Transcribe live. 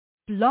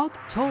Blog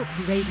Talk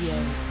Radio.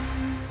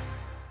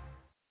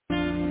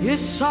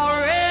 It's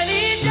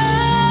already done.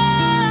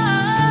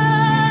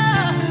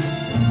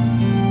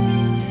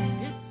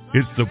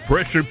 It's the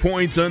Pressure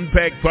Points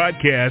Unpacked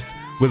podcast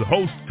with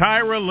host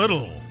Tyra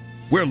Little.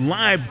 We're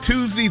live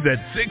Tuesdays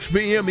at 6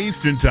 p.m.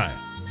 Eastern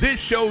Time. This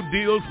show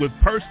deals with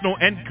personal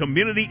and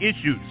community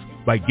issues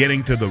by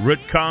getting to the root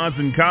cause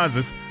and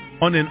causes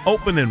on an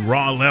open and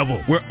raw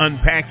level. We're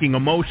unpacking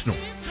emotional,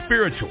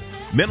 spiritual,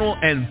 mental,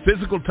 and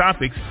physical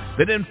topics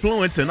that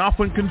influence and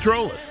often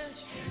control us.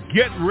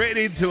 Get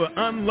ready to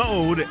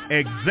unload,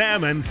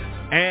 examine,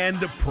 and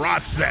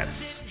process.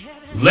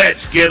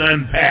 Let's get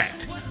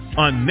unpacked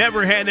on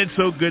Never Had It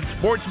So Good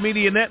Sports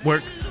Media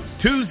Network,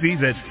 Tuesdays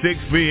at 6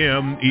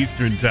 p.m.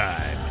 Eastern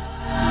Time.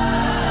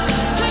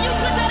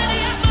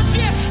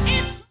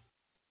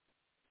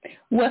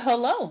 Well,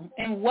 hello,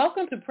 and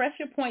welcome to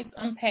Pressure Points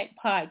Unpacked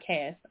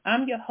podcast.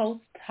 I'm your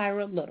host,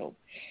 Tyra Little.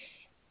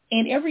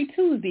 And every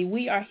Tuesday,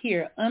 we are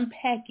here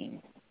unpacking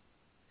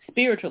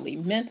spiritually,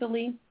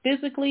 mentally,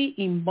 physically,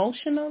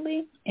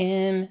 emotionally,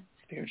 and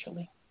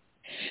spiritually.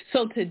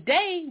 So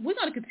today, we're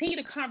going to continue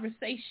the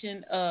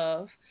conversation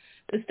of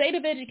the state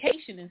of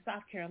education in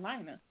South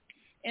Carolina.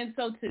 And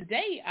so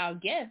today, our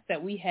guest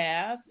that we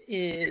have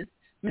is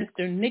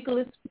Mr.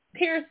 Nicholas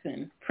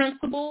Pearson,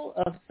 principal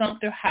of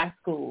Sumter High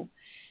School.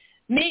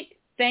 Nick,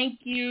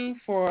 thank you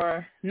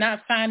for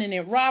not finding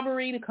it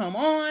robbery to come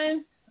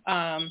on.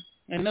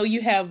 I know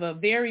you have a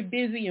very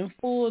busy and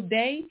full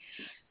day,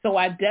 so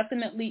I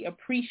definitely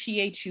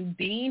appreciate you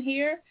being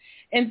here.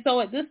 And so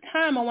at this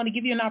time, I want to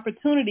give you an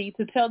opportunity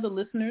to tell the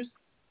listeners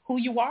who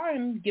you are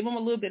and give them a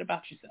little bit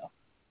about yourself.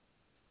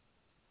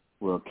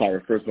 Well,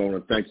 Tyra, first of all, I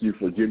want to thank you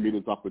for giving me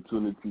this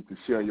opportunity to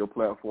share on your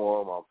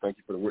platform. Thank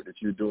you for the work that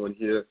you're doing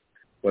here.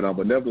 But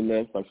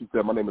nevertheless, like you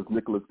said, my name is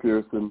Nicholas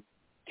Pearson.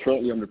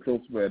 Currently, I'm the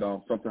principal at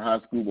Sumter High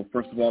School. But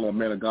first of all, I'm a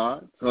man of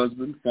God,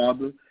 husband,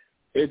 father,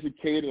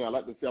 educator. I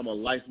like to say I'm a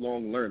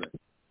lifelong learner.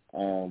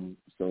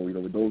 So,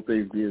 with those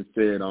things being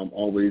said, I'm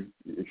always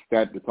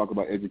ecstatic to talk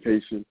about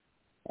education.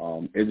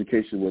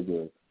 Education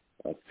was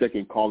a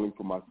second calling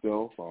for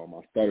myself.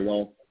 I started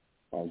off,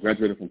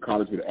 graduated from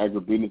college with an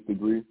agribusiness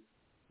degree,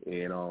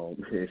 and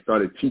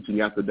started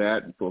teaching after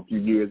that for a few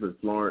years in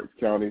Florence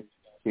County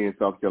here in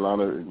South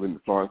Carolina, in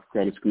Florence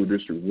County School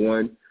District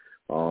 1.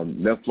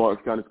 Left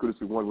Florence County School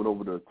District 1, went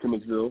over to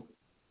Timminsville,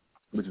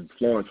 which is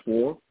Florence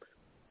 4.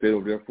 Stayed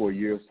over there for a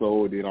year or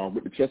so. Then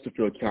went to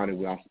Chesterfield County,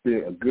 where I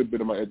spent a good bit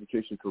of my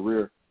education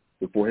career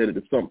before headed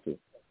to Sumter.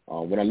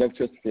 When I left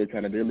Chesterfield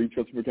County, I did leave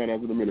Chesterfield County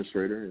as an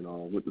administrator, and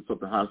went to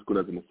Sumter High School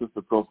as an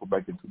assistant principal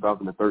back in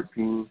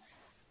 2013.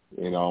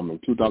 And in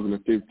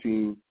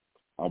 2015,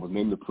 I was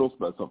named the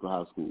principal at Sumter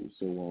High School.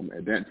 So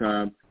at that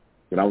time,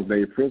 when I was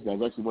named principal, I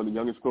was actually one of the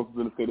youngest principals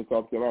in the state of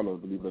South Carolina,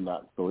 believe it or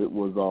not. So it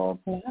was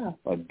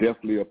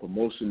definitely a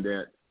promotion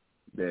that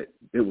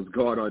it was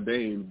God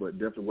ordained, but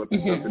definitely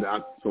wasn't something that I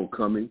saw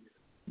coming.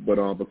 But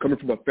coming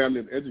from a family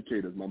of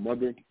educators, my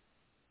mother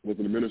was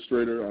an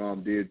administrator,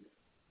 did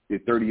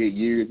 38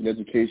 years in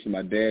education.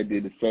 My dad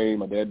did the same.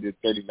 My dad did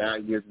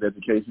 39 years in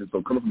education.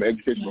 So coming from an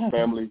educational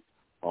family,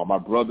 my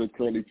brother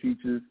currently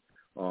teaches.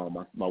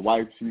 My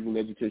wife, she's in the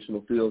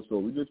educational field. So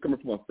we're just coming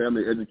from a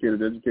family of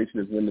educators.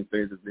 Education is one of the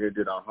things that's near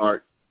to our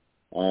heart.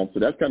 So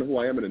that's kind of who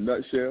I am in a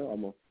nutshell.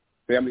 I'm a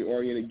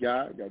family-oriented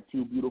guy. I got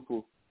two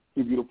beautiful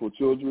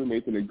children,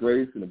 Nathan and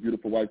Grace, and a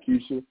beautiful wife,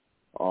 Keisha.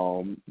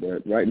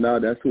 But right now,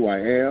 that's who I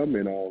am,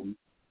 and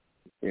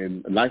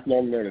a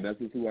lifelong learner. That's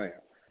just who I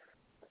am.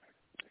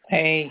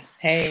 Hey,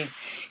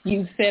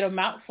 you said a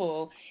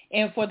mouthful.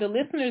 And for the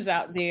listeners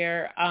out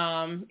there,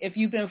 if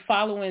you've been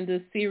following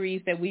this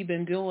series that we've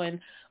been doing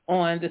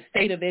on the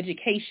state of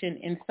education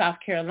in South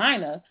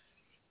Carolina,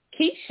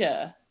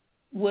 Keisha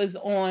was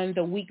on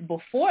the week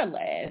before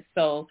last.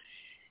 So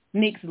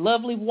Nick's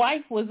lovely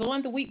wife was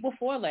on the week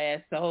before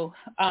last. So,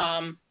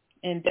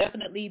 and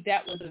definitely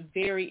that was a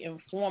very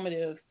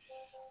informative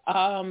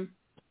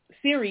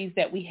series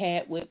that we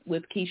had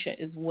with Keisha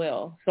as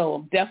well. So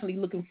I'm definitely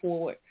looking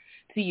forward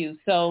to you.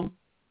 So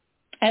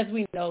as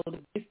we know,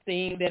 this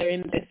thing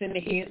that's in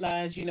the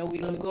headlines, we're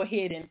going to go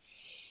ahead and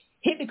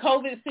hit the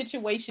COVID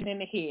situation in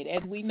the head.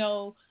 As we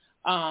know,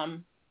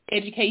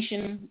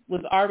 education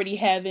was already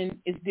having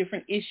its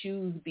different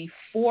issues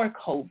before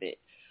COVID,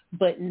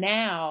 but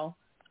now,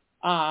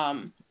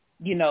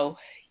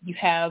 you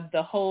have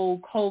the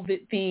whole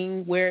COVID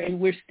thing and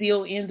we're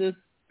still in this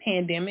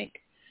pandemic,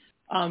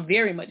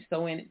 very much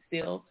so in it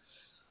still.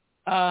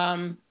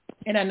 And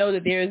I know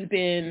that there's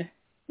been,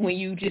 when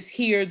you just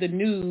hear the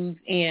news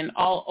and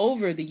all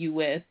over the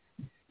U.S.,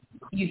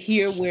 you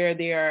hear where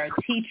there are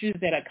teachers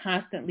that are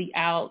constantly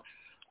out.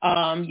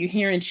 You're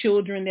hearing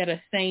children that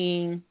are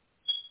saying,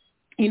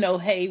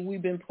 hey,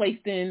 we've been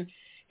placed in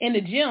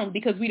the gym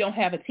because we don't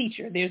have a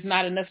teacher. There's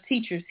not enough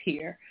teachers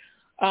here.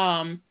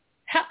 How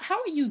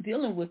are you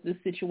dealing with this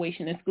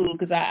situation in school?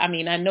 Because I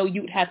know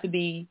you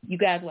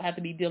guys will have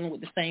to be dealing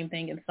with the same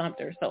thing in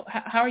Sumter. So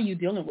how are you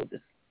dealing with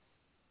this?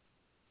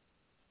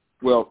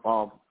 Well,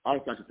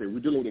 honestly, I can say we're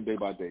dealing with it day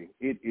by day.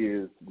 It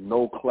is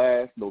no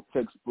class, no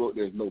textbook.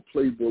 There's no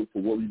playbook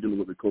for what we're dealing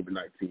with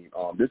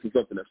COVID-19. This is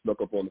something that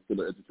snuck up on the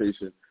field of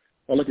education,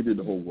 like it did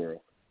the whole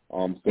world.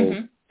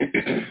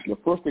 The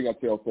first thing I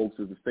tell folks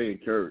is to stay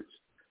encouraged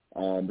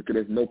because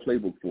there's no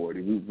playbook for it.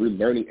 And we're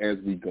learning as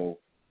we go.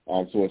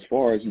 So as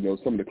far as,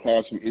 some of the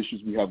classroom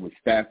issues we have with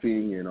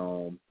staffing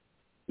and,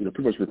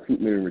 pretty much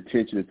recruitment and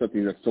retention is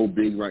something that's so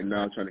big right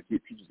now, trying to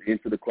get teachers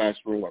into the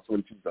classroom while so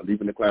many teachers are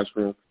leaving the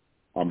classroom.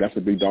 That's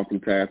a big daunting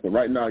task. But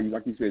right now,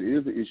 like you said, it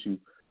is an issue.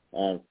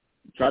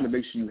 Trying to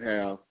make sure you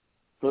have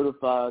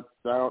certified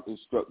sound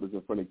instructors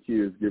in front of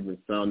kids giving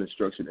sound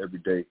instruction every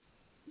day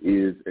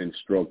is a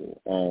struggle.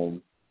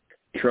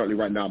 Currently,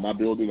 right now, my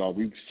building,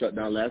 we shut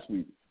down last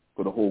week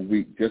for the whole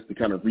week just to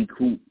kind of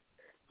recruit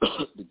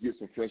to get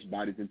some fresh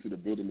bodies into the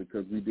building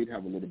because we did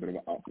have a little bit of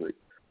an outbreak.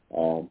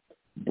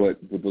 But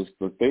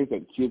the things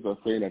that kids are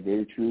saying are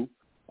very true.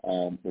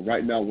 But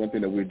right now, one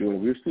thing that we're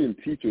doing, we're seeing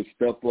teachers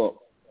step up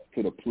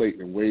to the plate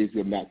in ways we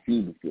have not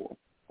seen before.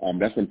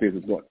 That's one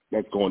thing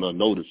that's going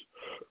unnoticed.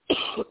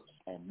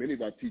 Many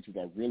of our teachers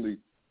are really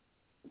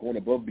going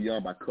above and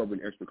beyond by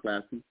covering extra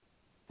classes,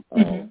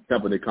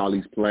 helping their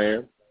colleagues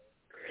plan,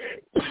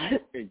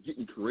 and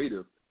getting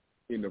creative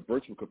in the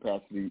virtual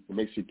capacity to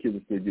make sure kids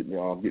are still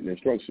getting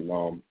instruction.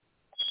 One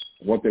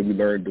thing we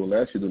learned doing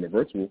last year doing the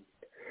virtual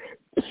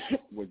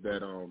was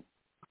that a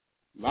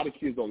lot of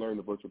kids don't learn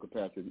the virtual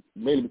capacity,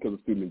 mainly because of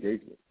student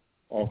engagement.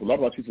 So a lot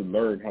of our teachers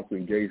learned how to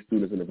engage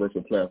students in the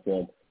virtual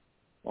platform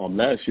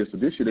last year. So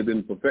this year they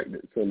didn't perfect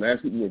it. So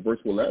last week we were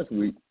virtual last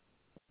week.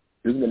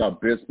 This has been our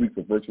best week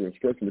for virtual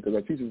instruction because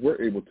our teachers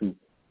were able to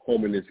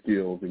hone in their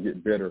skills and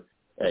get better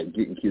at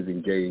getting kids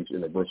engaged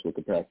in a virtual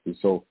capacity.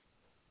 So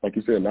like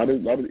you said, a lot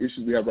of the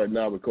issues we have right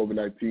now with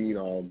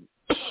COVID-19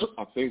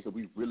 are things that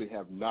we really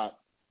have not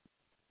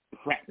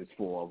practiced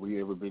for. We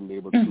ever been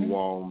able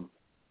to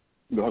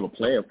have a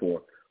plan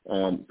for.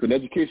 So in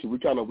education, we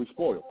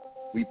spoil.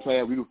 We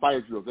do fire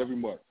drills every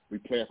month. We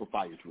plan for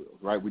fire drills,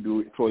 right? We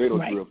do tornado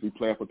drills. We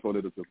plan for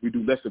tornado drills. We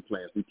do lesson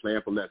plans. We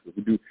plan for lessons.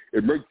 We do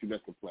emergency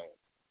lesson plans.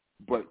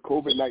 But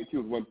COVID-19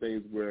 was one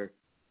thing where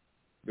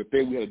the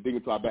thing we had to dig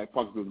into our back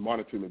pocket was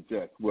monitoring the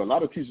jets. Well, a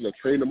lot of teachers are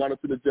trained to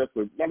monitor the jets,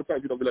 but a lot of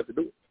times you don't really have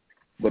to do it.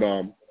 But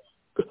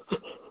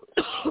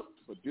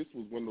but this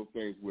was one of those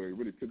things where it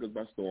really took us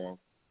by storm.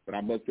 But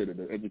I must say that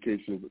the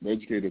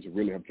educators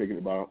really have taken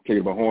it by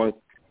horn,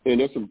 and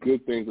there's some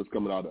good things that's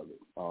coming out of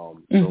it.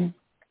 So,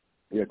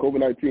 yeah,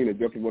 COVID-19 is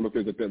definitely one of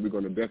those things that we're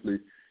going to definitely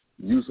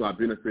use to our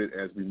benefit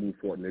as we move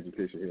forward in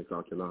education here in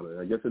South Carolina,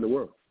 and I guess in the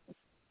world.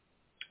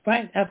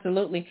 Right,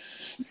 absolutely.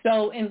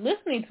 So in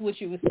listening to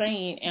what you were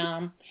saying,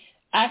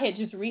 I had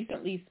just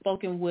recently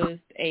spoken with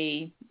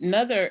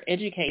another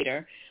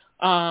educator,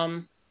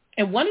 and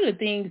one of the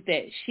things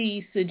that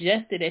she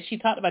suggested, that she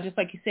talked about, just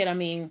like you said,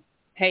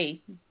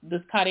 hey,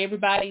 this caught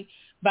everybody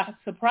by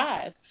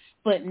surprise.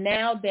 But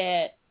now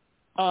that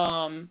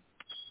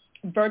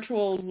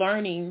virtual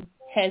learning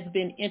has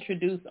been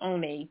introduced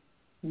on a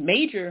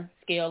major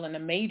scale and a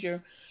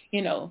major,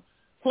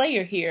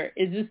 player here,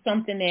 is this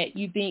something that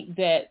you think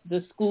that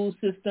the school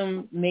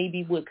system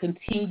maybe would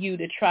continue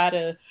to try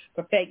to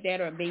perfect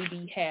that, or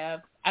maybe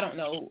have,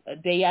 a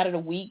day out of the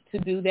week to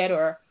do that?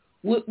 Or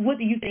what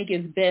do you think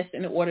is best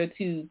in order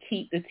to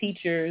keep the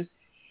teachers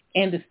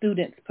and the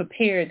students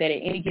prepared that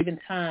at any given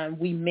time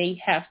we may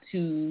have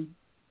to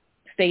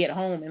stay at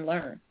home and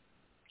learn?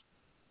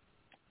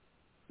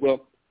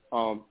 Well,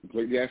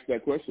 glad you asked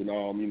that question.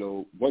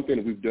 One thing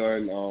that we've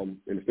done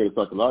in the state of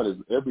South Carolina is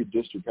every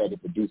district had to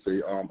produce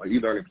an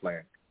e-learning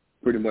plan.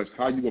 Pretty much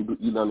how you're going to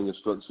do e-learning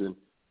instruction,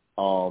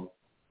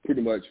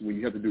 pretty much when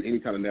you have to do any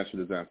kind of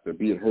natural disaster,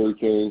 be it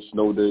hurricanes,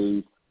 snow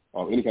days,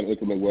 any kind of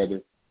inclement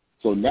weather.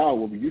 So now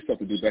what we used to have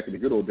to do back in the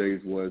good old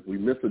days was we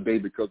missed a day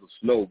because of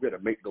snow. We had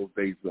to make those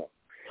days up.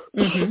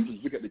 We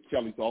had to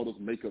calculate all those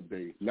makeup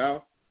days.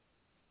 Now,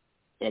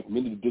 as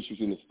many of the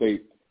districts in the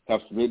state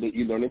have submitted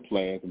their e-learning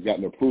plans and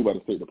gotten approved by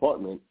the State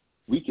Department,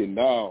 we can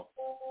now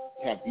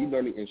have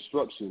e-learning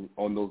instruction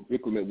on those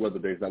inclement weather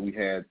days that we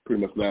had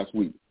pretty much last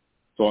week.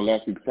 So on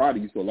last week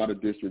Friday, you saw a lot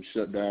of districts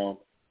shut down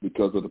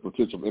because of the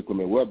potential of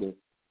inclement weather.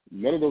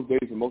 None of those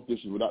days in most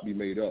districts would not be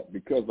made up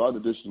because a lot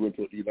of districts went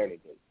to e-learning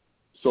days.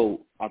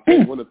 So I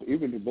think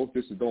even if most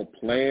districts don't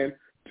plan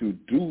to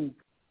do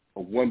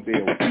a one day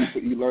a week for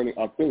e-learning,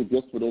 I think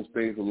just for those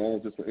things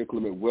alone, just for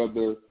inclement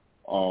weather,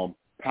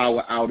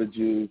 power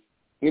outages,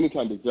 any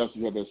kind of disaster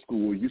you have at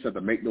school, you just have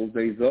to make those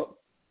days up.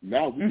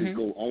 Now we just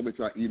go all the way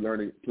to our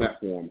e-learning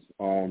platforms.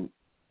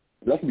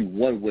 That's going to be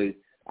one way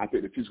I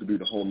think the teachers could do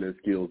to hone their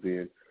skills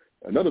in.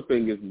 Another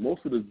thing is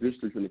most of the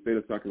districts in the state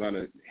of South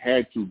Carolina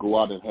had to go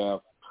out and have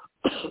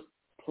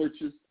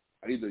purchase,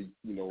 either,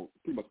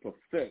 pretty much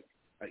perfect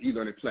an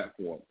e-learning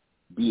platform,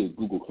 be it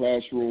Google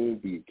Classroom,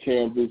 be it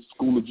Canvas,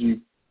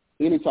 Schoology,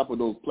 any type of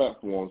those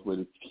platforms where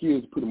the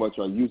kids pretty much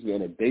are using it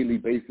on a daily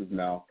basis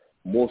now,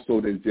 more so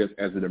than just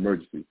as an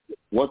emergency.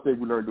 One thing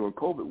we learned during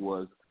COVID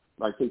was,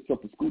 like say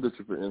Sumter School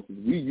District, for instance,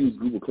 we use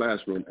Google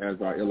Classroom as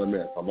our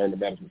LMS, our learning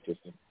management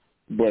system.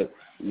 But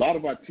a lot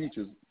of our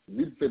teachers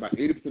we say about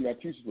 80% of our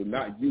teachers were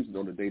not using it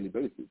on a daily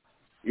basis.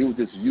 It was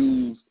just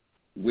used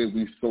when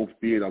we so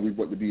feared or we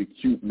want to be a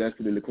cute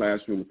lesson in the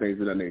classroom and things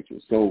of that nature.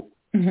 So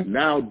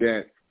now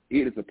that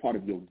it is a part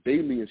of your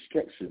daily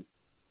instruction,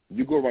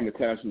 you go around the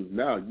classrooms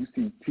now, you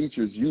see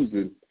teachers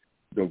using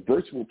the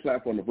virtual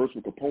platform, the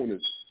virtual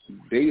components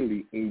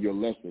daily in your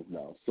lessons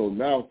now. So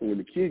when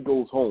the kid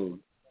goes home,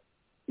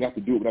 you have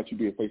to do it without you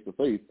being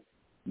face-to-face.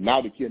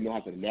 Now the kid know how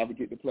to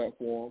navigate the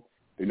platform.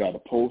 They know how to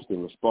post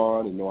and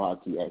respond. They know how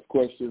to ask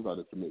questions, how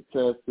to submit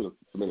tests,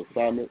 submit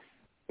assignments,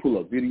 pull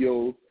up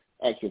videos,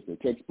 access their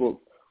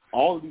textbooks.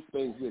 All of these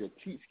things here to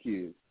teach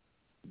kids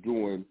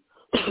during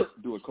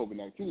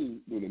COVID-19, during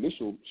the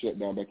initial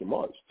shutdown back in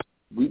March.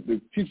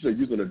 The teachers are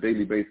using it on a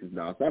daily basis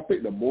now. So I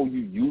think the more you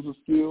use a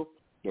skill,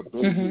 the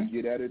better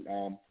you get at it.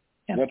 One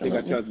thing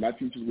I challenge my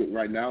teachers with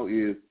right now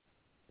is,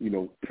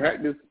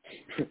 practice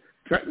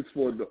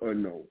for the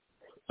unknown.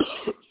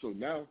 So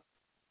now,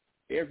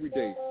 every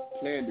day,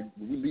 I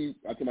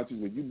tell my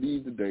teachers, when you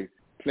leave the day,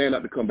 plan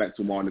not to come back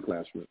tomorrow in the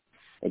classroom.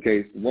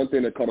 Okay, one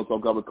thing that caught us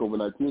off guard with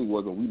COVID-19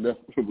 was when we left,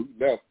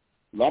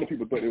 a lot of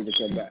people thought they were going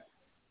to come back.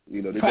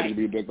 They thought they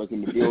would be back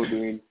in the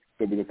building,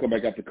 so we're going to come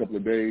back after a couple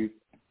of days,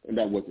 and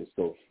that wasn't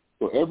so.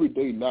 So every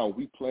day now,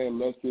 we plan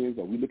lessons,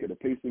 or we look at the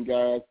pacing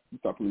guides, we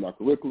start putting our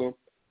curriculum.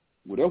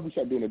 Whatever we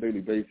start doing on a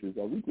daily basis,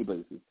 or weekly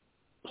basis,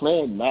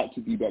 plan not to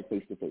be back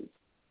face-to-face.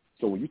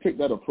 So when you take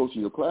that approach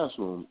in your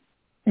classroom,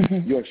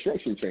 your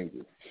instruction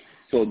changes.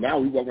 So now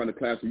we walk around the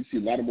classroom, you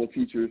see a lot of more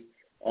teachers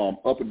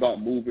up and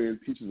about moving,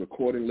 teachers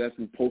recording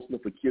lessons, posting them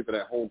for kids that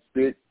are at home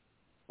sick,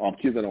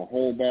 kids that are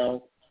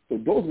homebound. So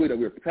those ways that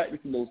we're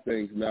practicing those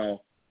things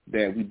now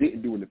that we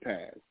didn't do in the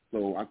past.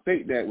 So I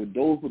think that with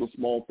those little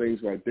small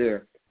things right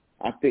there,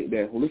 I think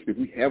that holistically, if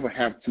we ever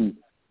have to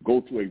go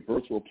to a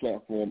virtual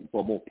platform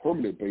for a more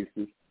permanent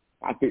basis,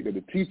 I think that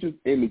the teachers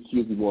and the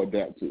kids will more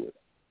adapt to it.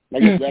 I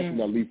guess last but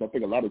not least, I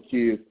think a lot of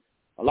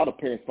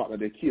parents thought that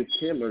their kids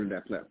can learn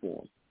that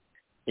platform.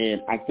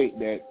 And I think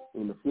that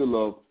in the field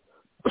of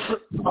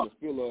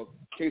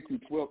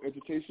K-12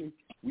 education,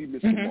 we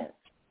missed the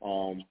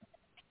mark.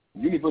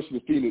 University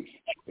of Phoenix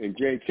and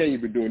Grand Canyon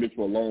have been doing this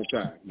for a long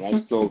time,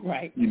 right? So,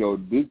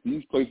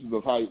 these places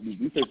of higher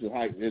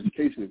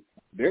education,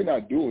 they're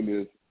not doing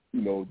this,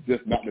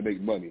 just not to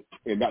make money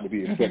and not to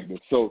be effective.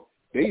 So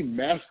they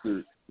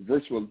mastered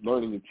virtual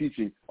learning and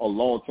teaching a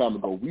long time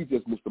ago. We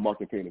just missed the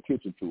mark and paying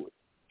attention to it.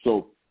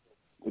 So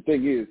the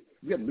thing is,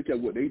 we have to look at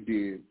what they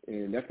did,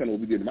 and that's kind of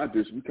what we did in my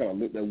district. We kind of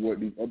looked at what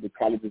these other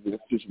colleges and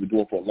institutions were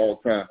doing for a long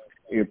time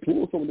and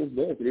pull some of those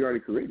learning that they already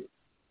created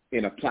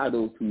and apply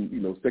those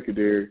to,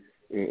 secondary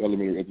and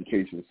elementary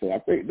education. So I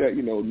think that,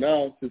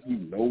 now since we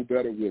know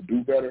better, we'll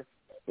do better.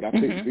 But I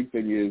think the big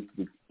thing is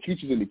the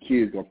teachers and the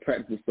kids are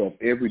practicing stuff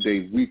every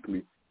day,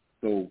 weekly.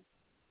 So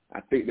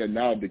I think that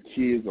now the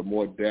kids are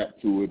more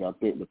adapt to it. I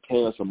think the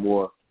parents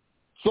are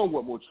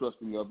somewhat more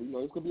trusting of it. It's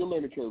going to be a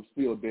learning curve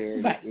still there,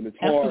 and it's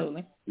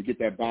hard to get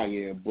that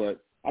buy-in.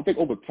 But I think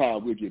over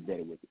time we'll get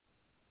better with it.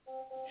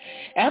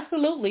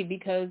 Absolutely,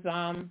 because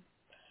I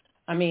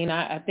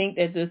think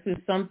that this is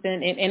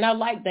something, and I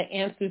like the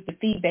answers, the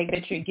feedback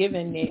that you're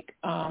giving, Nick.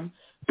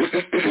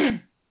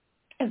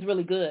 It's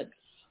really good.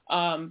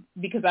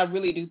 Because I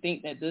really do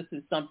think that this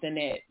is something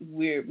that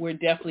we're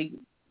definitely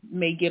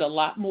may get a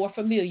lot more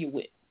familiar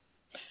with.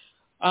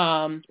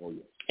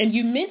 And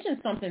you mentioned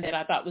something that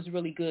I thought was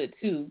really good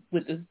too,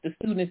 with the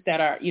students that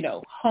are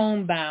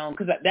homebound,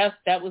 because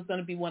that was going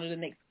to be one of the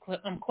next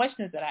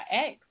questions that I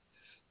asked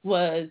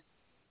was,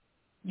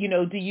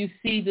 do you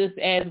see this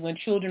as when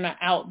children are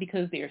out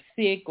because they're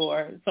sick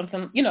or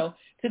something,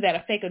 to that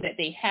effect, or that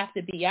they have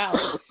to be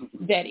out?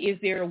 That is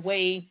there a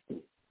way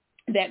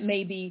that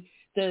maybe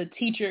the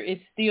teacher is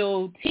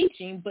still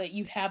teaching, but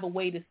you have a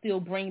way to still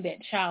bring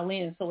that child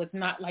in, so it's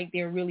not like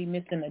they're really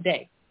missing a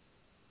day?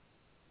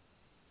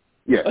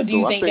 Yeah. Or do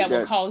you think that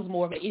will cause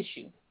more of an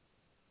issue?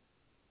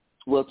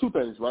 Well, two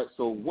things, right?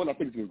 So one, I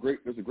think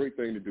it's a great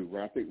thing to do,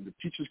 right? I think the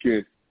teachers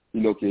can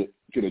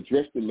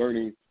address the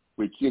learning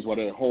with kids while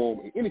they're at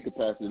home in any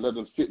capacity, let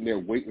them sitting there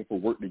waiting for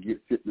work to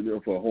get fit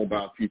for a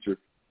homebound teacher.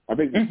 I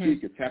think the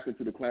kid can tap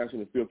into the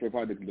classroom and feel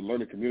part of the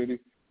learning community.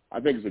 I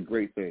think it's a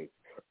great thing.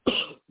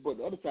 But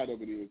the other side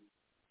of it is,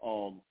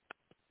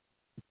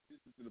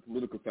 this is the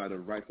political side of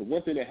it, right? So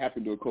one thing that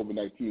happened during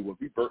COVID-19 was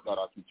we burnt out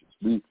our teachers.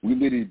 We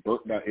literally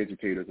burnt out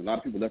educators. A lot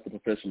of people left the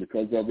profession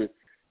because of it,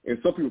 and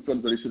some people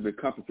felt that they should have been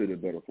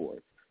compensated better for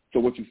it. So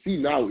what you see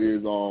now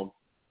is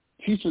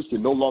teachers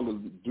can no longer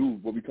do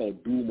what we call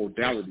dual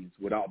modalities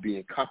without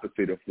being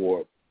compensated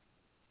for it,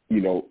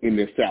 in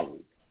their salary.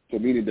 So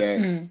meaning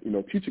that,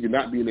 teacher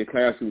cannot be in their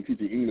classroom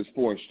teaching English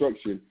for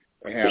instruction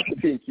and have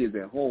 10 kids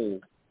at home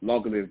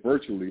logging in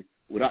virtually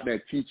without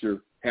that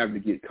teacher having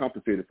to get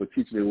compensated for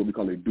teaching in what we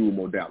call a dual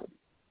modality.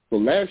 So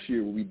last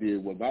year what we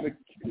did was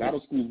a lot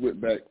of schools went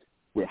back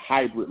with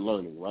hybrid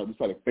learning, right? We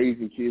started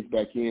phasing kids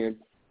back in.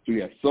 So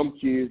you had some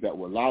kids that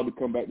were allowed to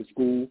come back to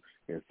school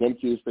and some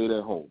kids stayed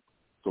at home.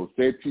 So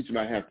said teacher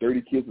might have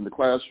 30 kids in the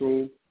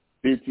classroom,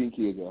 15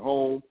 kids at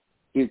home,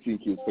 15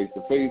 kids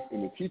face-to-face,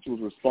 and the teacher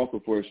was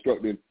responsible for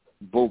instructing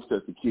both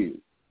sets of kids.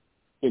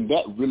 And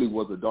that really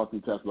was a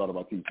daunting task for a lot of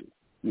our teachers.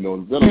 You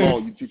know, let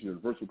alone you teaching in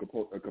virtual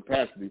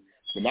capacity,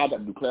 but now I got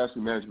to do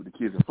classroom management with the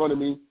kids in front of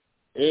me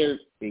and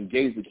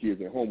engage the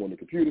kids at home on the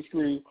computer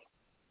screen.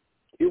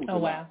 It was a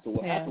lot. So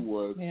what happened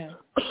was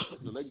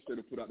the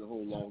legislature put out the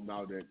whole law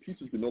now that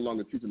teachers can no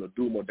longer teach in a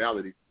dual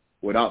modality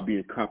without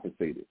being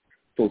compensated.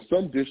 So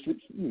some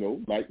districts,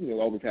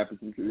 always happens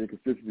in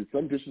inconsistency.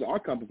 Some districts are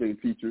compensating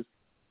teachers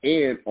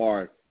and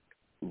are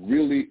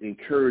really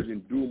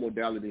encouraging dual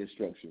modality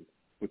instruction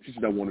for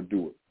teachers that want to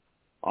do it.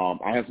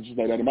 I have some teachers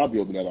like that in my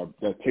building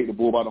that take the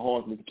bull by the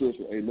horns and make the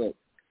say, hey, look,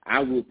 I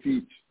will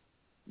teach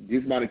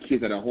this amount of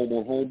kids that are home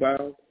on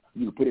homebound.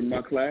 You can put them in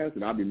my class,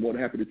 and I'll be more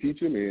than happy to teach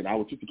them, and I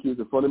will teach the kids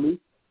in front of me,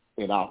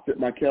 and I'll set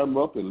my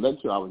camera up and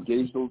lecture. I'll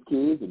engage those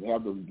kids and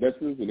have the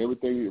lessons and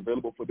everything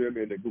available for them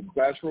in their Google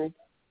Classroom,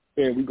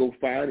 and we go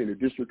find, and the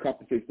district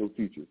compensates those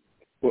teachers.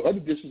 But other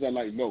districts are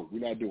like, no,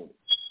 we're not doing it.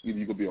 Either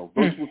you're going to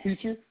be a virtual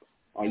teacher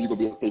or you're going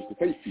to be a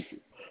face-to-face teacher.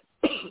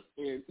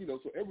 And,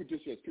 so every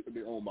district has picked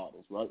their own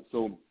models, right?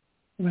 So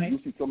you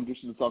see some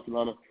districts in South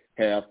Carolina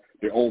have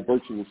their own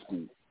virtual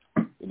school.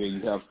 And then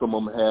you have some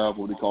of them have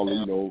what they call,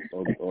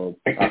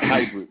 a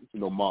hybrid,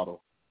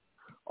 model.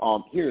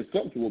 Here in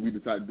Sumter, what we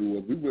decided to do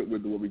is we went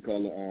with what we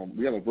call,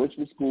 we have a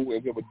virtual school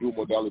and we have a dual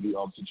modality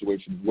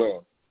situation as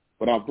well.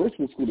 But our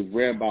virtual school is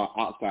ran by an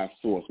outside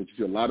source, which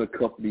is a lot of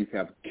companies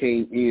have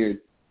came in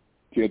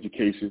to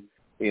education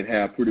and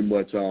have pretty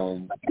much,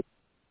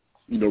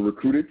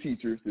 recruited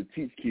teachers to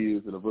teach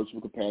kids in a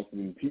virtual capacity,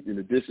 and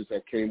the districts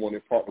that came on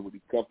and partnered with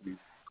these companies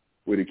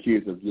where the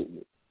kids are getting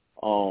it.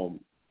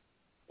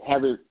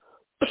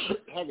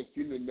 Haven't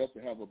seen it enough to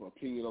have an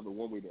opinion of it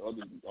one way or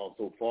the other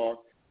so far,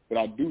 but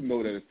I do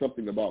know that it's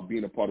something about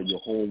being a part of your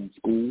home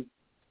school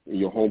and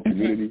your home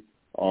community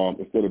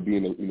instead of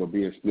being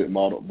being a split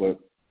model. But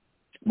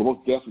most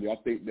definitely, I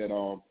think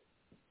that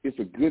it's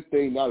a good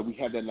thing now that we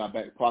have that in our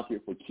back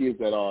pocket for kids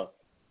that are,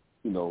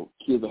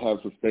 kids that have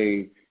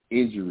sustained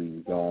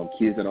injuries,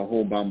 kids that are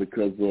homebound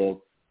because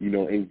of,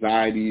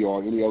 anxiety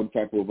or any other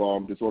type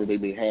of disorder they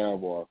may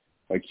have, or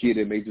a kid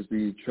that may just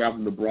be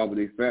traveling abroad with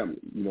their family.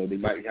 They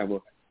might have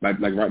like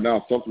right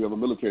now, Sumter, we have a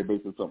military base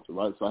in Sumter,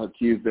 right? So I have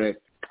kids that,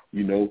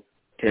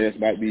 parents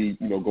might be,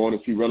 going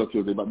to see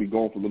relatives. They might be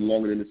gone for a little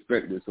longer than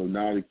expected. So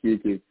now the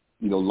kid can,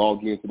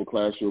 log into the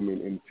classroom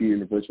and see in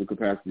the virtual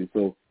capacity.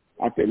 So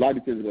I think a lot of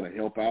these things are going to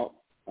help out.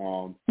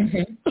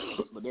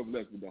 But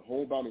nevertheless, the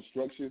homebound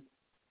instruction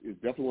is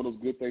definitely one of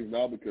those good things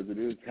now because it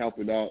is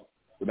helping out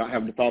without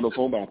having to find those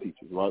homebound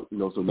teachers, right?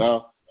 So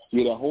now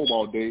you're at home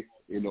all day.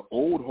 In the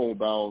old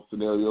homebound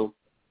scenario,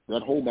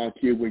 that homebound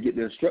kid wouldn't get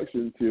their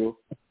instruction until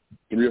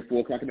 3 or 4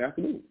 o'clock in the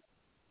afternoon,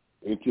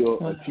 until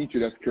a teacher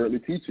that's currently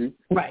teaching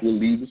will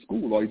leave the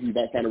school. Or if you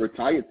might find a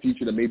retired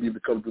teacher that maybe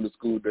comes through the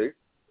school day,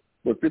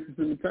 but 50%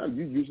 of the time,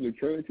 you usually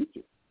train a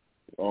teacher.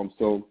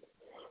 So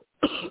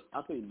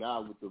I think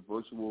now with the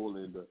virtual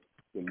and the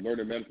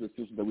learning management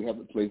system that we have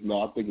in place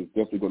now, I think it's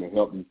definitely going to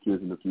help these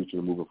kids in the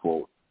future moving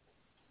forward.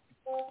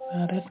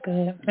 Oh, that's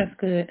good. That's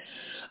good.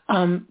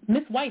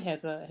 Ms. White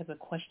has a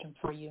question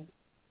for you.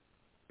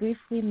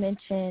 Briefly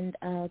mentioned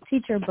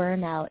teacher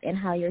burnout and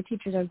how your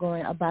teachers are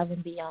going above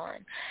and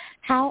beyond.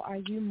 How are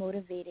you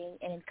motivating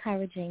and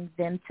encouraging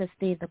them to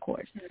stay the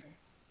course?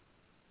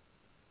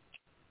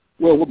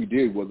 Well, what we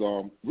did was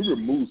we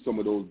removed some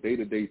of those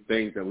day-to-day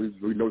things that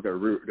we know that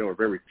were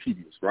very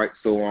tedious, right?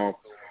 So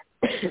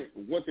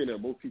one thing that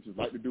most teachers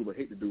like to do but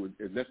hate to do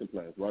is lesson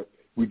plans, right?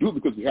 We do it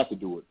because we have to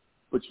do it.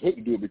 But you hate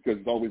to do it because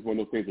it's always one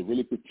of those things that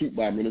really critiqued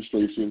by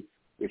administration.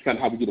 It's kind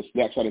of how we get a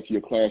snapshot into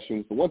your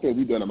classroom. So one thing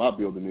we've done in my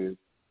building is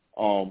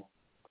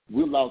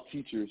we allow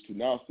teachers to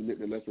now submit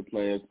their lesson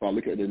plans by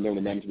looking at their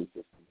learning management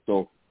system.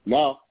 So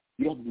now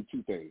you don't have to do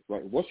 2 things,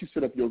 right? Once you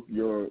set up your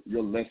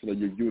lesson or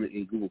your unit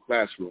in Google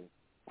Classroom,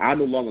 I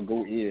no longer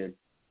go in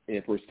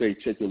and, per se,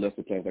 check your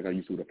lesson plans like I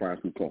used to with a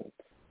fine tooth comb.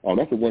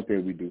 That's the one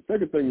thing we do.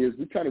 Second thing is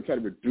we try to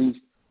reduce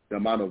the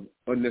amount of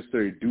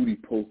unnecessary duty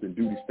posts and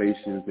duty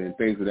stations and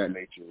things of that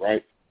nature,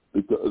 right?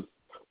 Because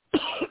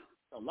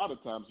a lot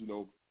of times, if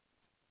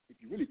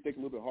you really think a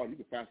little bit harder, you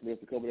can find someone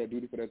else to cover that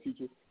duty for that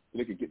teacher so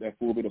they can get that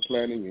full bit of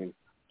planning and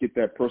get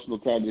that personal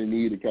time they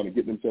need and kind of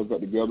get themselves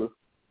back together.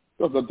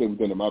 That's another thing we've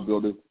done in my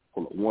building.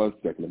 Hold on 1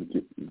 second. Let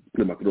me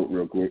clear my throat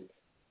real quick.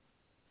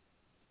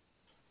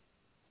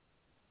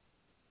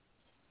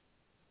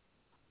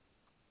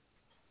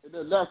 And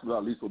then last but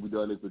not least, what we've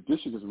done is the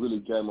district has really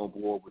gotten on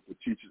board with the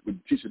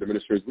teachers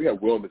administrators. We have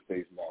wellness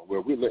days now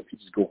where we let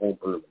teachers go home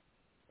early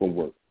from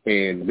work.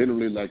 And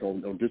literally, like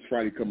on this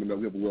Friday coming up,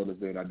 we have a wellness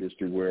day in our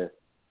district where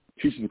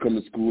teachers will come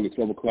to school at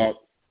 12 o'clock.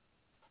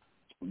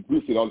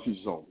 We'll send all the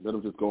teachers home. Let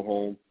them just go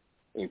home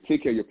and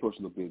take care of your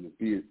personal business.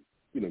 Be it,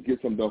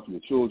 get something done for your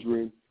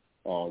children,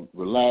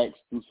 relax,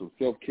 do some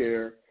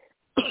self-care,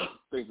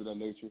 things of that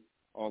nature.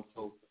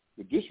 So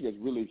the district has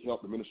really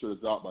helped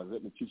administrators out by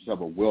letting the teachers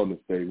have a wellness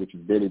day, which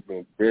has really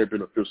been very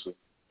beneficial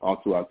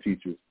to our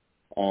teachers.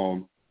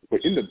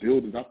 But in the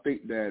buildings, I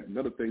think that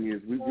another thing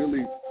is we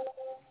really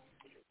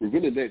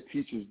let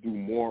teachers do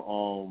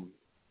more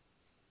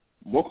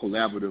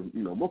collaborative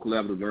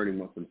learning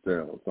amongst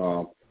themselves.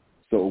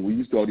 So we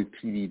used to do all these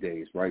PD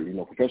days, right? You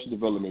know, professional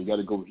development, you got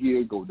to go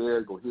here, go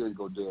there, go here,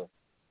 go there.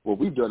 What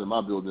we've done in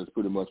my building is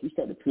pretty much we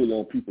start to pull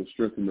on people's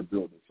strengths in the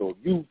building. So if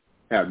you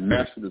have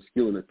mastered the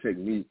skill and the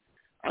technique,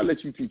 I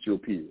let you teach your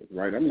peers,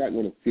 right? I'm not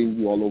going to send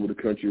you all over the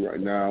country right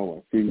now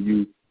or send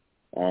you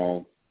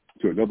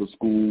to another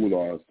school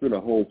or spend a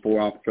whole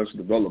 4-hour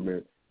professional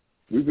development.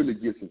 We really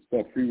get some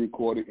stuff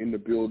pre-recorded in the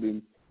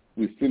building.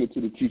 We send it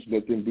to the teachers,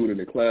 let them do it in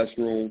their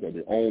classrooms at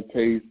their own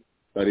pace.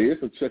 Now, there is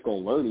a check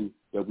on learning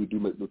that we do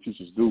make the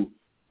teachers do,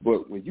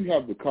 but when you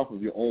have the comfort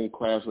of your own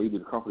class or even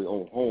the comfort of your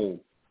own home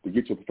to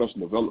get your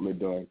professional development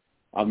done,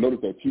 I've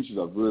noticed that teachers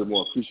are very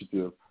more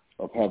appreciative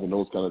of having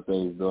those kind of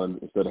things done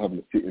instead of having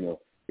to sit in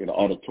an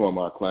auditorium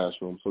or a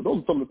classroom. So those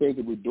are some of the things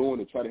that we're doing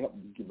to try to help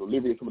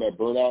alleviate some of that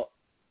burnout.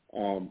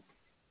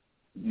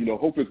 You know,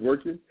 hope it's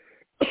working.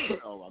 I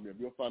mean,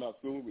 we'll find out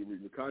soon.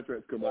 The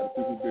contracts come out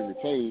and see who's been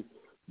retained.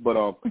 But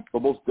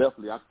most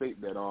definitely, I think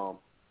that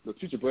the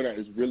teacher burnout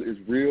is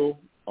real.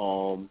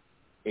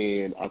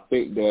 And I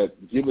think that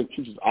giving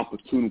teachers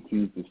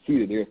opportunities to see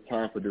that there's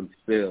time for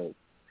themselves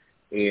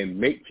and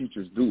make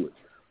teachers do it.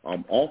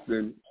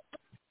 Often,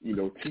 you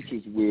know,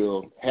 teachers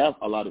will have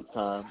a lot of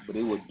time, but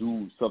they will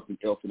do something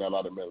else in that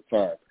lot of amount of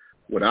time.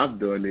 What I've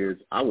done is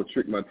I would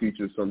trick my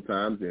teachers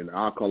sometimes, and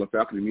I'll call a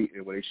faculty meeting,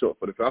 and when they show up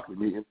for the faculty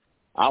meeting,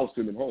 I'll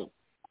send them home.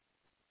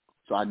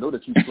 So I know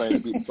that you plan to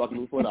be talking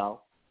to me for an hour.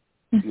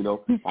 You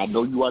know, I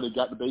know you already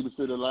got the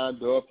babysitter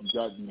lined up.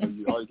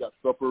 You already got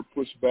supper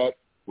pushed back,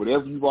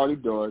 whatever you've already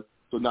done.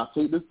 So now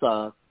take this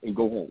time and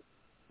go home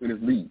and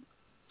just leave.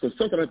 So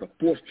sometimes I have to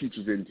force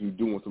teachers into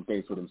doing some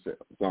things for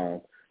themselves.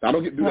 I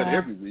don't get to do that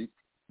every week,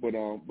 but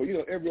you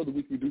know, every other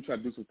week we do try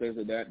to do some things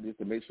like that just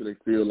to make sure they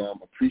feel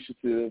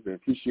appreciative and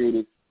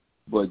appreciated.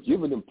 But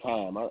giving them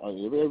time,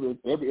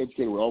 every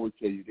educator will always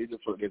tell you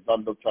there's not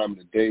enough time in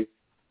the day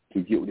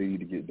to get what they need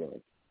to get done.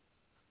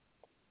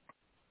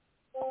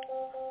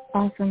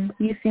 Awesome.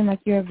 You seem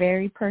like you're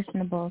very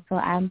personable, so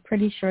I'm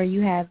pretty sure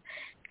you have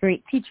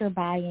great teacher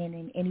buy-in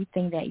in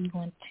anything that you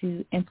want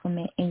to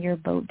implement in your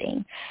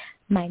building.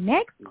 My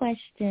next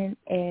question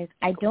is,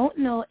 I don't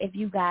know if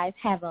you guys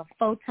have a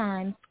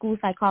full-time school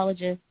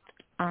psychologist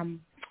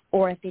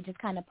or if they just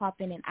kind of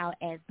pop in and out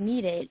as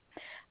needed,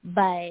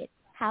 but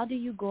how do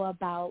you go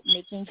about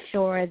making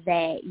sure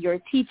that your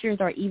teachers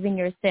or even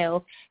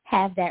yourself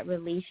have that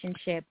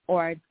relationship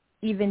or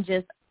even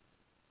just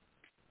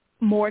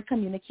more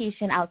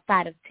communication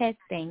outside of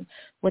testing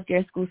with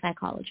your school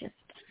psychologist?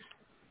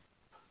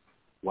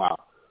 Wow.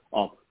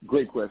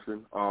 Great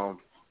question.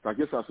 I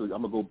guess I'm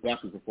going to go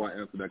backwards before I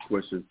answer that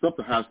question.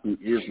 Sumter High School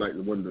is like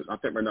the one that I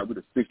think right now we're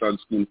the 600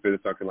 school in the state of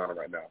South Carolina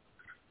right now.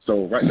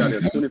 So right now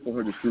there's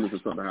 2,400 students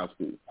at Sumter High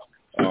School.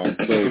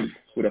 So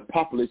with a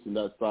population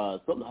that size,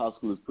 Sumter High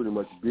School is pretty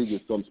much big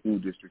as some school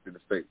districts in the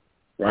state,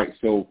 right?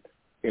 So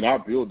in our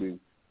building,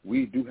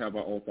 we do have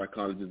our own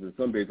psychologists, and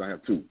some days I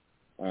have two.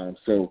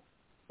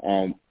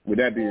 With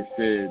that being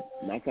said,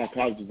 my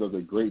psychologist does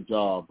a great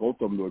job.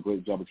 Both of them do a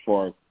great job as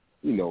far as,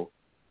 you know,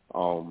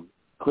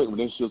 creating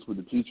relationships with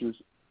the teachers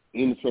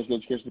in the special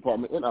education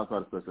department and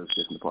outside the special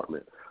education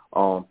department.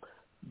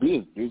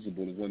 Being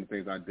visible is one of the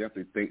things I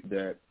definitely think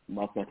that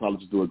my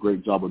psychologists do a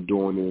great job of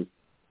doing is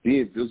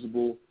being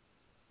visible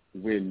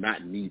when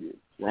not needed,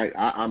 right?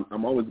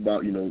 I'm always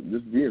about, you know,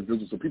 just being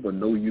visible so people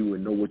know you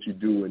and know what you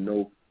do and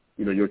know,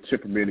 you know, your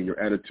temperament and your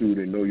attitude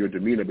and know your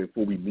demeanor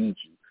before we need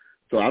you.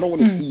 So I don't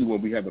want to see you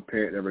when we have a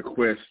parent that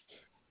requests,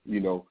 you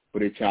know, for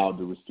their child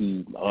to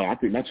receive, I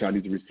think my child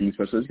needs to receive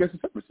special education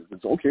services.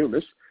 It's okay,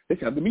 let's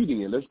have the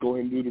meeting and let's go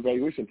ahead and do the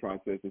evaluation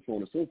process and so on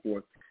and so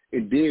forth.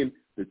 And then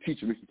the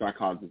teacher meets the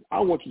psychologist.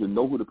 I want you to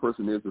know who the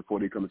person is before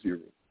they come into your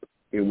room.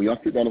 And when y'all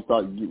sit down and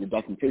start getting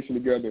documentation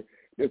together,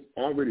 there's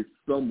already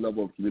some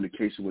level of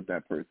communication with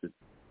that person.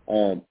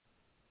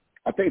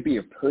 I think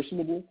being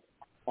personable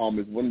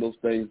is one of those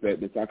things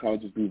that the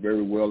psychologists do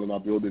very well in our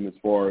building as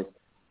far as,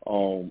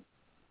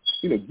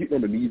 you know,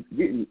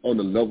 getting on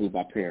the level of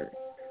our parents.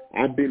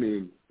 I've been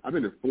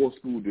in 4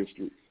 school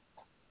districts,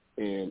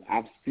 and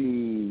I've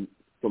seen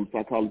some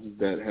psychologists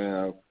that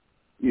have,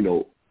 you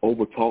know,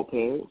 overtaught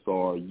parents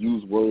or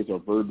use words or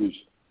verbiage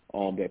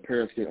that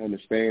parents can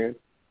understand.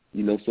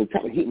 You know, so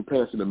kind of hitting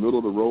parents in the middle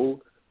of the road.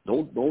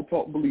 Don't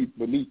talk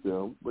beneath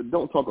them, but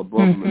don't talk above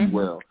them as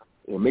well.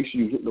 And make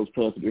sure you hit those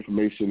parents with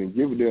information and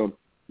giving them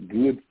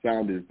good,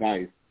 sound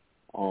advice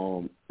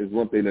is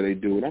one thing that they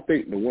do. And I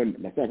think my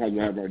psychologist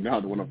I have right now,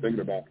 the one I'm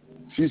thinking about,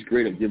 she's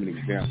great at giving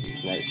examples,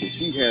 right? So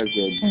she has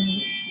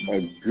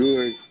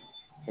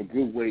a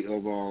good way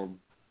of,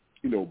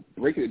 you know,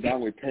 breaking it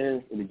down with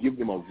parents and to give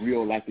them a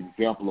real life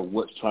example of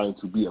what's trying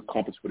to be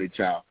accomplished for their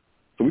child.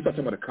 So we start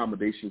talking about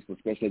accommodations for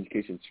special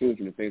education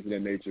children and things of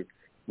that nature.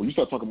 When you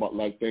start talking about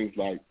like things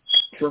like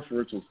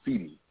preferential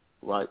seating,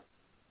 right?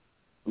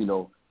 You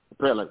know, a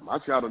parent like, my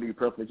child don't need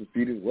preferential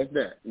seating. What's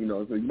that? You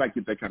know, so you might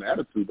get that kind of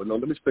attitude, but no,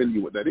 let me explain to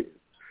you what that is.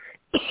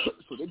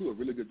 So they do a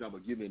really good job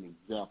of giving an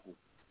example,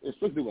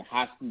 especially with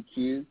high school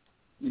kids.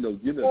 You know,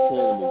 giving a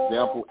parent an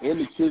example and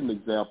the kid an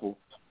example,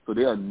 so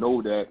they'll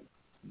know that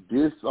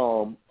this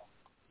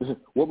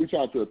what we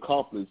try to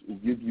accomplish is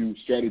give you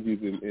strategies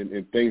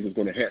and things that's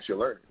going to enhance your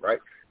learning, right?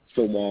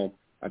 So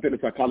I think the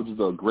psychologists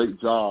do a great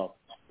job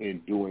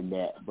in doing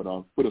that. But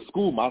for the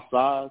school my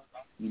size,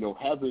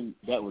 having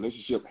that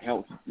relationship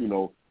helps,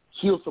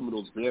 heal some of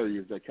those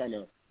barriers that kind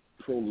of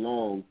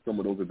prolong some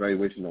of those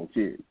evaluations on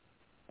kids.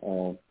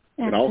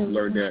 And I also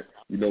learned that,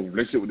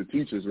 relationship with the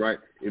teachers, right,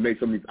 it makes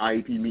some of these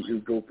IEP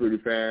meetings go pretty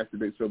fast. It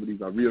makes some of these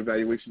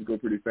reevaluations go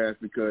pretty fast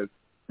because,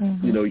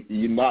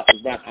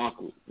 it's not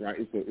awkward, right?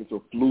 It's a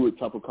fluid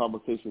type of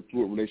conversation,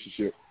 fluid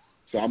relationship.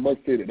 So I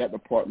must say that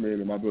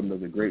department in my building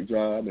does a great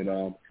job. And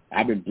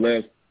I've been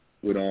blessed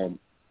with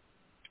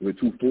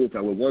two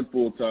full-time, with one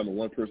full-time and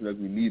one person as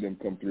we need them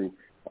come through.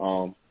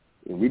 And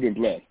we've been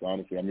blessed,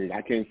 honestly. I mean,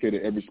 I can't say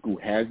that every school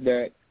has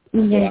that. Yes,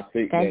 but I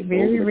think that's that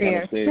very those are the rare.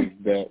 kind of things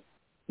that,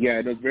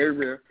 that's very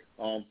rare.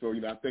 So, I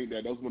think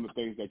that those are one of the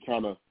things that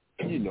kind of,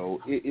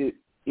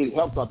 it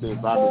helps out the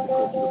environment, the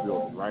culture of the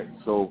building, right?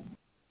 So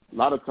a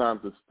lot of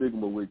times the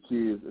stigma with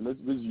kids, and this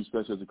is use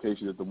special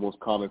education as the most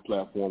common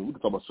platform. We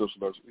can talk about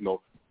social,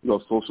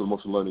 social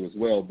emotional learning as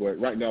well. But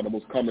right now, the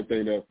most common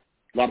thing that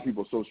a lot of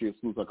people associate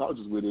school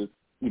psychologists with is,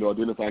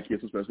 identifying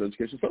kids with special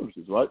education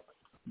services, right?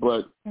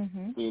 But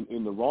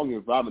in the wrong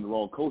environment, the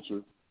wrong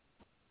culture,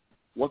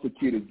 once a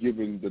kid is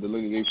given the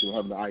delineation of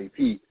having an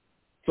IEP,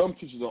 some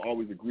teachers don't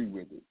always agree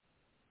with it.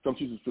 Some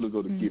teachers feel as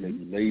though the kid may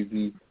be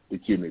lazy, the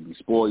kid may be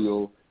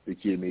spoiled, the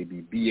kid may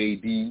be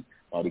BAD,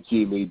 or the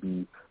kid may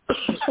be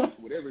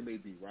whatever it may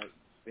be, right?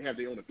 They have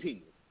their own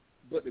opinion.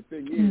 But the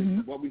thing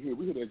is, what we're here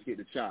to educate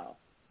the child.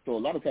 So a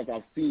lot of times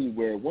I've seen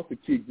where once the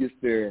kid gets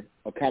their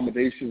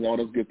accommodations and all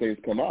those good things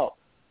come out,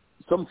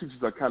 some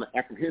teachers are kind of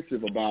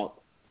apprehensive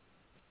about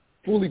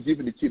fully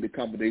giving the kid the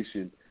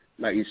accommodation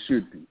like it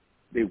should be.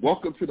 They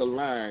walk up to the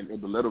line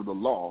of the letter of the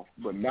law,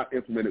 but not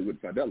implement it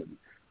with fidelity.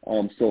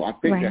 So I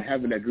think that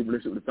having that good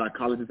relationship with the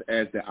psychologist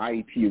as the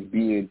IEP is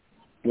being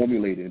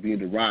formulated and being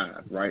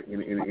derived, right,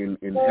 and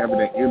having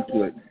that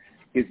input,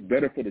 it's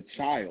better for the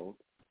child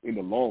in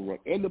the long run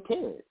and the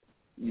parent.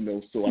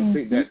 So I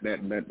think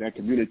that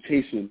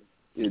communication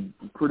is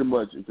pretty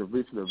much it's a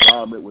rich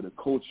environment with a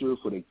culture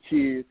for the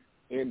kids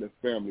and the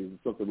family is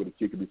something where the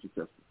kid can be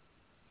successful.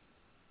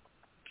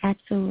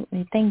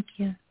 Absolutely. Thank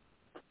you.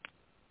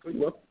 You're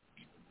welcome.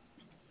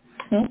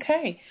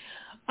 Okay.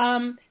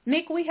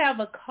 Nick, we have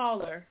a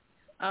caller.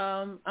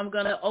 I'm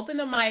going to open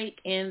the mic,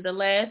 and the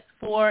last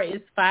four is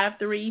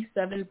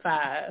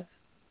 5375.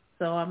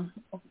 So,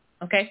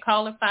 okay,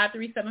 caller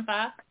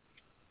 5375.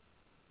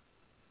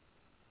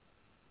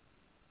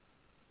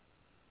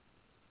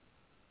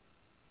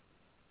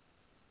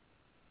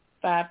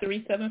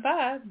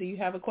 Do you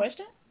have a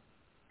question?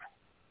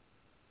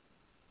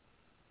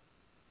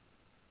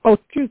 Oh,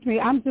 excuse me.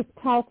 I'm just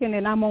talking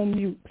and I'm on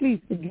mute.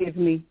 Please forgive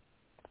me.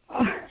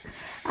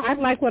 I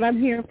like what I'm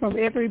hearing from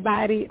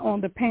everybody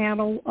on the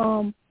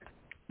panel.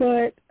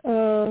 But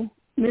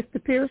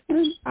Mr.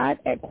 Pearson,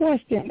 a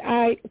question.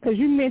 Because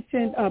you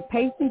mentioned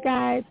pacing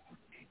guides,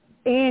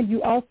 and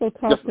you also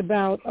talked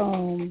about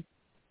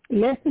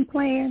lesson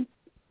plans.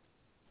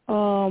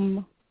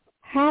 How's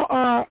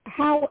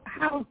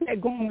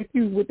that going with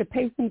you with the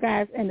pacing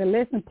guides and the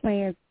lesson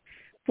plans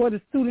for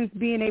the students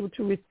being able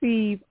to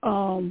receive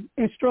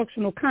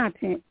instructional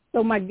content?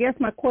 So my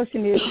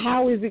question is,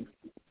 how is it?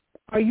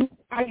 Are you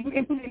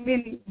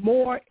implementing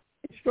more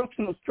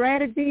instructional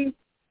strategies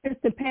since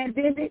the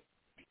pandemic,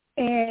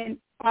 and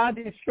are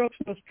the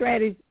instructional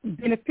strategies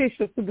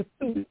beneficial to the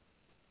students?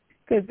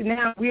 Because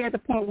now we're at the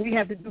point where we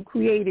have to do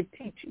creative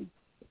teaching.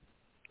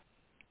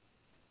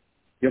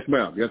 Yes,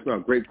 ma'am.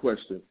 Great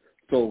question.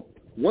 So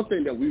one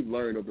thing that we've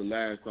learned over the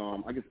last,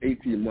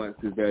 18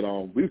 months is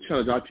that we've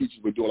challenged our teachers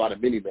with doing a lot of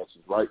mini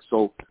lessons, right?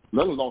 So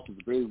learning loss is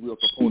a very real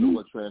component of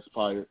what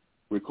transpired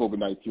with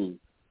COVID-19.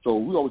 So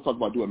we always talk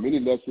about doing mini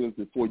lessons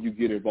before you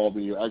get involved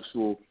in your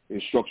actual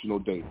instructional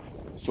day.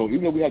 So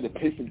even though we have the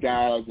pacing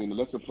guides and the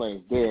lesson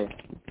plans there,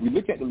 we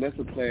look at the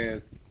lesson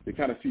plans to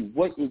kind of see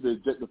what is the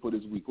objective for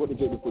this week, what is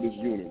the objective for this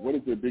unit, what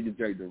is the big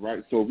objective,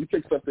 right? So if we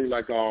take something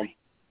like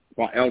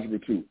about Algebra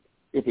 2.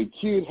 If a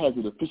kid has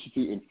a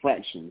deficiency in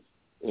fractions,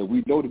 and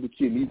we know that the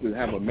kid needs to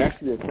have a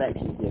mastery of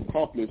fractions to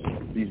accomplish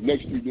these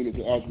next 3 units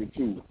in Algebra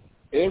 2,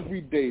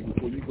 every day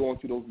before you go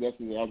into those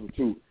lessons in Algebra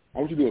 2, I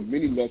want you to do a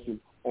mini lesson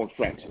on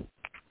fractions.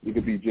 It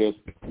could be just,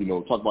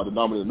 talk about the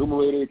denominator and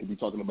numerator. It could be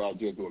talking about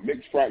just doing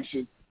mixed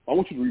fractions. I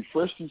want you to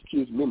refresh these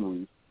kids'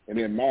 memories and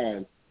their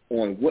minds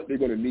on what they're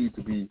going to need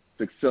to be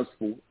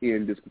successful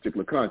in this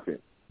particular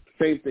content.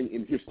 Same thing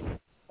in history.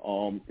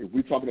 If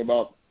we're talking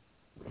about,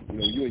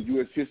 you in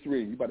U.S.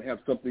 history and you about to have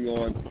something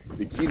on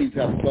the kid needs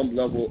to have some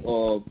level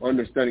of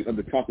understanding of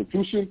the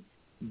Constitution,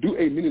 do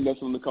a mini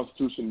lesson on the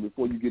Constitution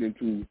before you get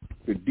into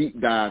the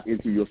deep dive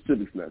into your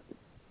civics lesson.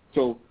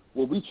 So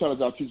what we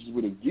challenge our teachers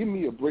with is give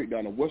me a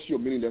breakdown of what's your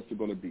mini lesson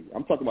going to be.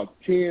 I'm talking about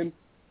 10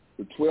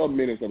 to 12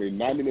 minutes of a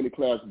 90-minute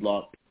class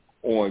block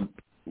on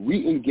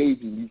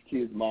re-engaging these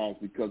kids' minds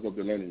because of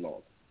their learning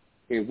loss.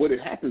 And what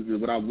it happens is,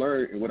 what I've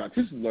learned and what our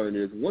teachers learn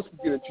is, once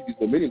we get into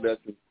these mini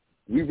lessons,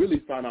 we really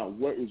find out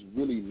what is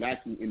really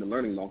lacking in the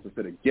learning loss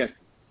instead of guessing.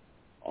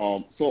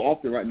 So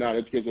often right now,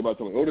 education about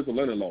telling, oh, there's a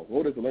learning loss.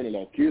 Oh, there's a learning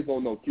loss. Kids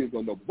don't know.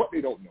 But what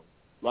they don't know.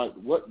 Like,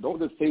 what? Don't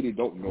just say they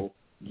don't know.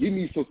 Give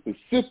me some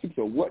specifics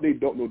of what they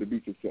don't know to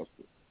be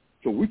successful.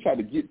 So we try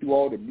to get through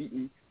all the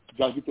meeting,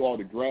 try to get through all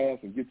the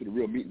graphs and get to the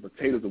real meat and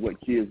potatoes of what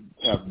kids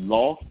have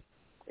lost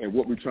and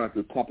what we're trying to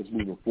accomplish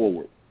moving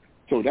forward.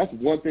 So that's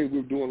one thing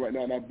we're doing right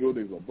now in our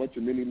building is a bunch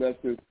of mini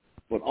lessons,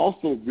 but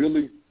also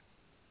really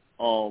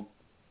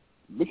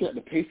looking at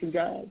the pacing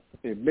guides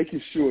and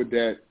making sure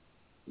that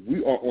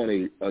we are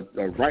on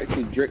a right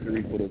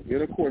trajectory for those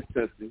inner course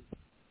testing.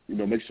 You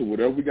know, make sure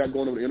whatever we got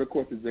going on with the inner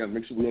course exam,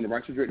 make sure we're on the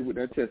right trajectory with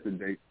that testing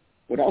date.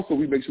 But also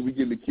we make sure we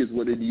give the kids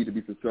what they need to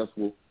be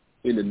successful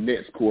in the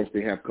next course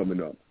they have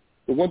coming up.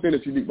 The one thing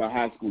that's unique about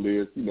high school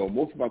is, you know,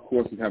 most of our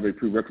courses have a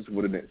prerequisite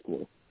for the next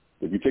course.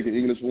 If you take an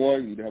English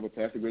 1, you need to have a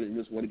passing grade in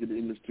English 1 to get the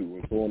English 2,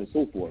 and so on and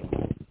so forth.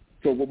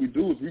 So what we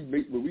do is we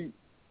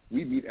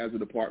meet as a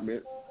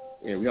department,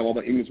 and we have all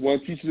the English 1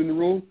 teachers in the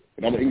room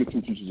and all the English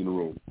 2 teachers in the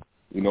room.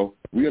 You know,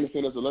 we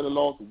understand as a learning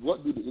loss,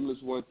 what do the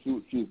English 1,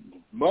 2 kids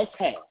must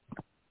have,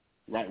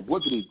 right?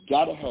 What do they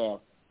got to have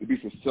to be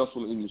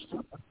successful in English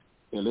 2?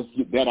 And let's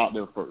get that out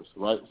there first,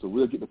 right? So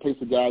we'll get the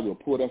pacer guide, we'll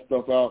pull that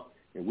stuff out,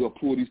 and we'll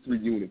pull these 3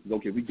 units.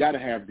 Okay, we got to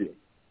have this.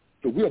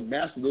 So we'll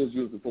master those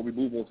units before we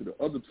move on to the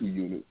other 2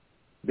 units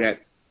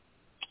that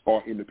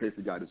are in the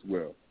pacer guide as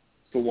well.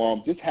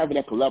 So just having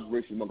that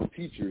collaboration among the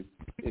teachers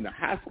in the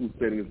high school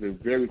setting has been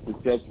very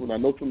successful. And I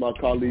know some of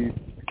my colleagues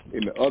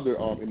in the other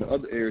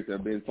areas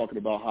have been talking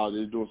about how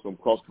they're doing some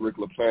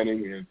cross-curricular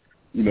planning and,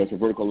 you know, some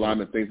vertical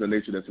alignment, things of that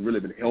nature that's really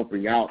been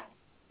helping out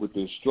with the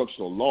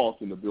instructional loss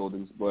in the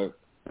buildings. But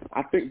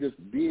I think just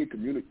being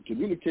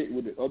communicating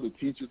with the other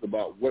teachers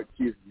about what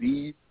kids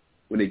need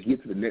when they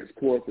get to the next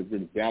course has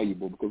been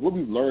valuable, because what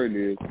we've learned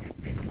is,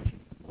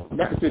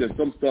 not to say that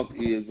some stuff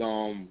is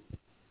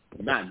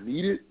not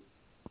needed,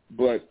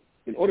 but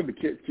in order to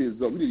catch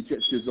kids up, we need to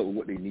catch kids up with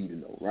what they need to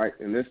know, right?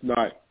 And let's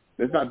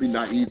not be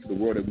naive to the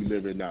world that we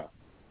live in now.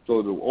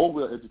 So the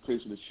overall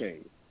education has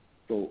changed.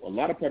 So a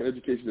lot of part of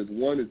education is,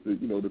 one is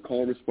the call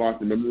and response,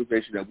 the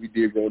memorization that we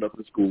did growing up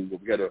in school, where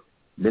we had to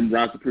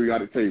memorize the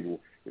periodic table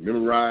and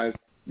memorize,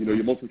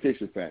 your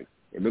multiplication facts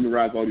and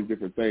memorize all these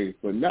different things.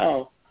 But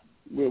now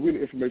we're in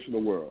the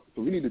informational world,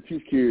 so we need to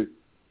teach kids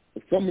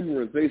some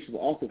memorization, but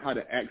also how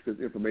to access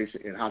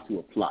information and how to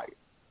apply it.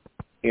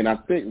 And I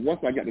think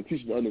once I got the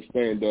teachers to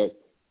understand that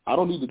I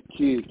don't need the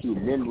kids to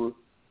remember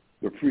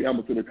the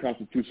preamble to the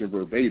Constitution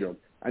verbatim,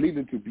 I need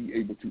them to be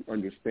able to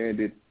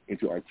understand it and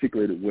to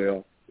articulate it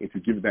well and to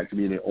give it back to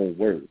me in their own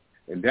words.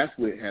 And that's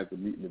where it has the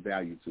meat and the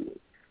value to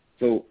it.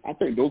 So I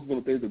think those are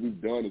the things that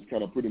we've done is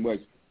kind of pretty much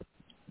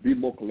be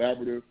more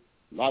collaborative,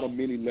 a lot of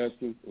mini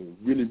lessons, and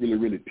really, really,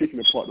 really picking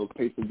apart those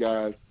pacing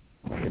guides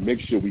and make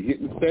sure we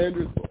hit the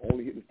standards, but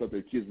only hit the stuff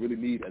that kids really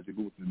need as they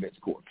go to the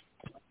next course.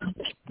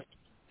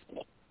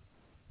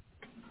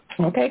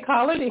 Okay,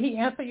 caller, did he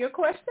answer your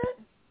question?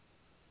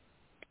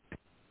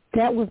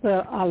 That was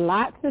a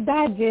lot to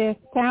digest.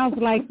 Sounds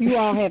like you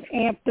all have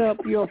amped up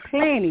your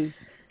planning.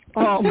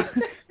 Sounds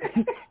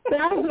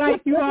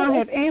like you all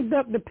have amped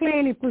up the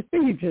planning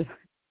procedure.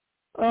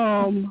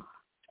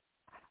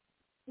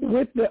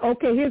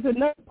 Here's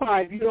another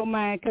part, if you don't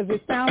mind, because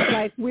it sounds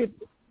like with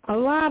a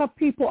lot of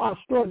people are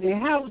struggling.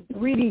 How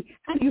do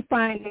you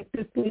find at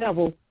this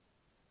level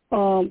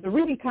the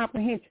reading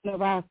comprehension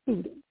of our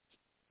students?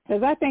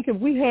 Because I think if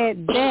we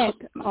had that,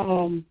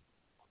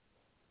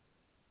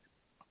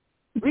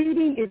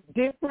 reading is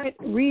different.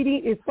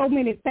 Reading is so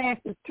many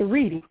facets to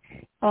reading.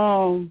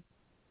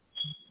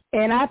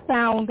 And I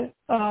found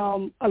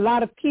a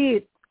lot of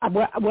kids,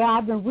 where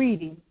I've been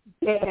reading,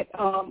 that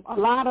a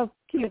lot of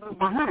kids are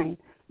behind.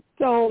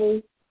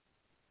 So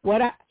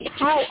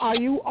how are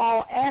you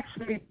all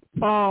actually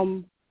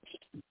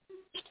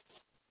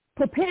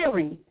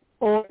preparing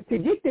or to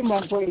get them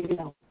on grade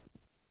level?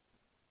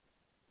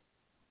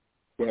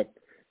 Well,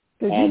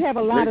 because you have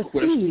a lot of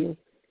kids.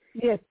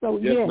 Yes,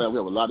 ma'am, we have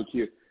a lot of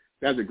kids.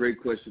 That's a great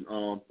question.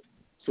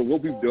 So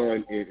what we've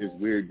done is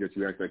weird that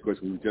you asked that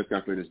question. We just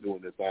got finished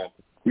doing this.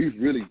 We've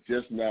really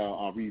just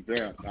now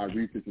revamped our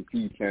research and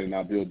seed plan in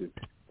our building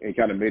and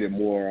kind of made it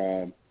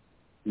more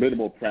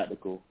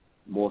practical,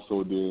 more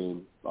so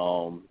than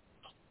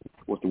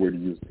what's the word to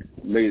use?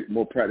 Made it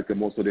more practical,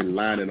 more so than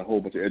lining a whole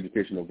bunch of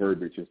educational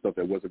verbiage and stuff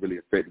that wasn't really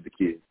affecting the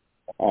kids.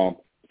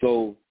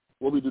 So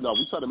what we do now,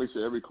 we try to make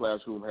sure every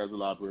classroom has a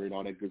library and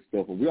all that good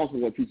stuff. And we also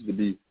want teachers to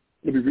be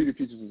reading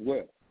teachers as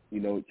well.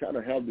 Kind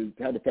of have the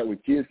fact where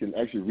kids can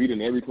actually read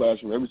in every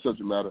classroom, every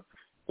subject matter,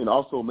 and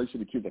also make sure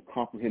the kids are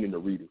comprehending the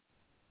reading.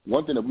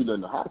 One thing that we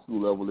learn at the high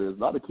school level is a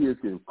lot of kids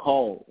can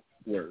call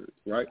words,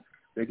 right?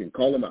 They can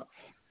call them out.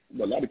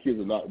 But a lot of kids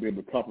are not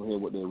able to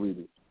comprehend what they're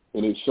reading.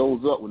 And it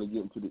shows up when they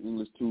get into the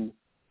English 2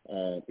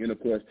 inner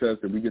course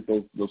test, and we get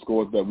those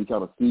scores that we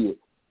kind of see it.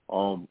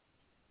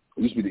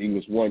 It used to be the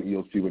English 1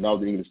 EOC, but now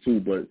the English 2,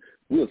 but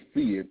we'll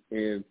see it,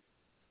 and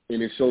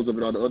it shows up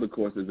in all the other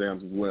course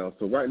exams as well.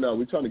 So right now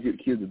we're trying to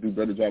get kids to do a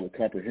better job of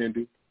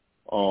comprehending.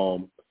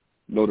 The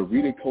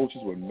reading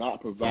coaches were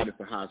not provided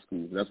for high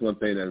school. That's one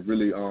thing that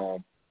really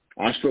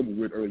I struggled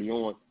with early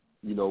on.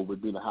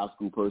 with being a high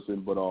school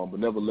person. But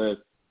nevertheless,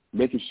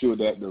 making sure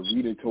that the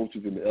reading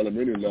coaches in the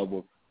elementary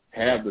level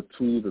have the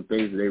tools and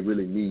things that they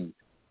really need.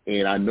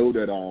 And I know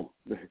that a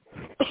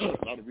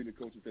lot of reading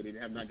coaches say they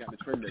have not got the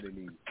training that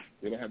they need.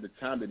 They don't have the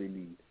time that they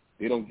need.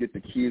 They don't get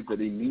the kids that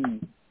they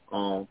need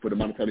for the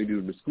amount of time they do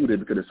in the school day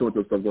because there's so much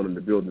stuff going on in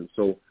the building.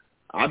 So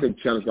I've been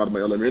challenged by my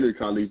elementary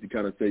colleagues to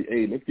kind of say,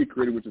 hey, let's get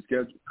creative with your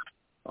schedule.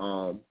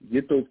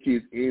 Get those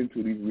kids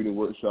into these reading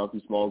workshops,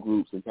 these small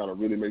groups, and kind of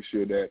really make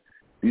sure that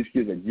these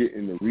kids are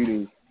getting the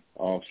reading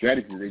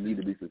strategies they need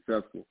to be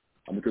successful.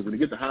 Because when they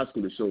get to high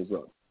school, it shows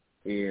up.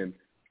 And,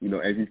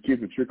 as these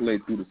kids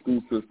matriculate through the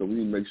school system, we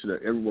need to make sure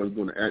that everyone's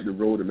going to active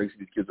role to make sure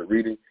these kids are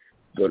reading.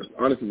 But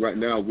honestly, right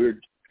now, we're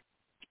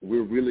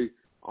really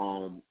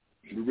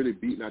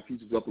beating our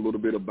teachers up a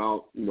little bit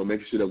about,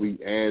 making sure that we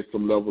add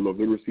some level of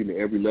literacy to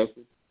every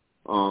lesson.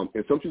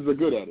 And some teachers are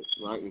good at it,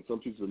 right? And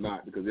some teachers are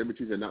not, because every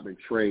teacher has not been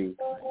trained,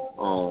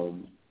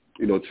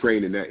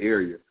 trained in that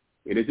area.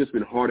 And it's just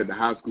been hard at the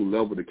high school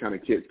level to kind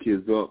of catch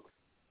kids up.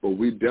 But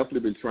we've definitely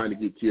been trying to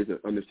get kids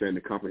to understand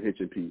the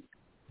comprehension piece.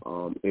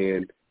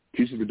 And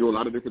teachers have been doing a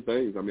lot of different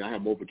things. I mean, I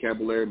have more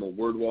vocabulary, more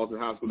word walls in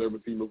high school than I've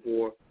ever seen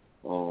before,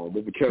 more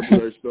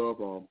vocabulary stuff,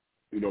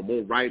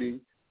 more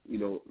writing.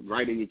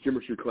 Writing in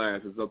chemistry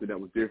class is something that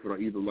was different, or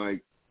either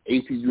like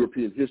AP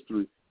European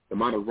history. The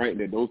amount of writing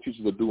that those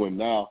teachers are doing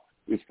now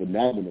is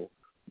phenomenal.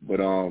 But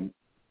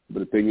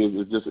the thing is,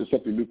 it's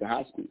something new for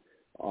high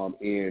school.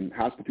 And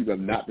high school people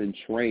have not been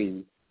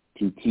trained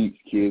to teach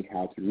kids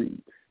how to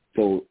read.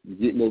 So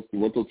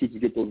once those teachers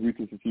get those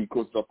resources and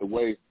courses up the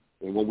way,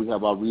 and when we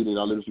have our reading,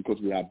 our literacy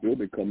coaches, we have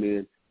building come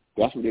in,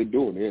 that's what they're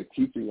doing. They're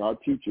teaching our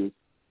teachers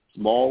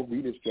small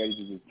reading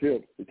strategies and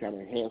tips to kind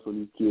of enhance on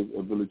these kids'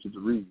 ability to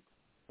read.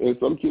 And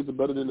some kids are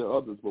better than the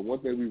others, but one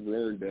thing we've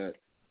learned that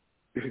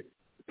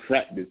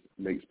practice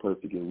makes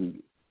perfect in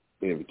reading.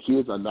 And if the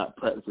kids are not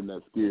practicing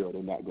that skill,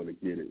 they're not going to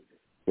get it.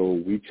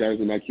 So we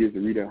challenging our kids to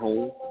read at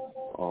home.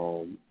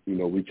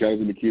 We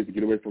challenging the kids to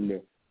get away from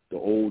the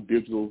old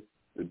digital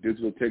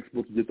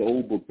textbooks and get the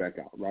old book back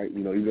out, right?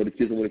 Even though the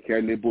kids don't want to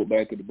carry their book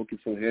back because the book is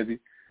so heavy,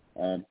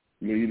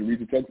 you need to read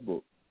the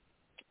textbook.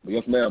 But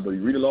yes, ma'am, but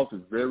reading loss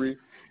is very,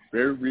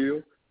 very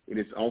real. And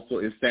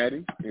it's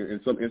saddening in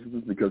some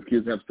instances because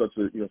kids have such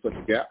a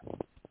gap.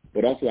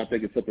 But also, I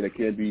think it's something that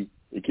can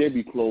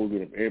be closed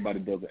if everybody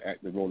does an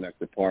active role,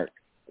 active part.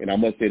 And I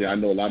must say that I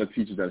know a lot of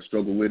teachers that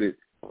struggle with it,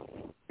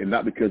 and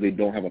not because they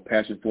don't have a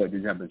passion for it, they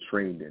just haven't been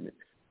trained in it.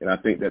 And I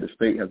think that the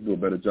state has to do a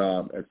better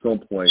job at some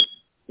point.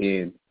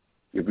 And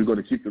if we're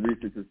going to keep the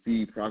research and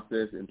seed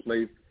process in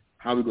place,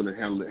 how are we going to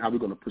handle it? How are we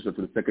going to push it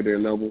to the secondary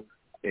level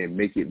and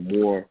make it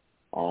more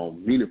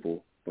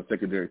meaningful for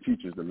secondary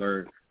teachers to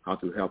learn how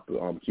to help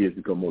the kids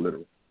become more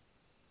literate?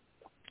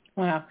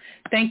 Wow.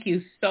 Thank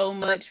you so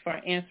much for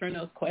answering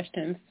those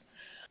questions,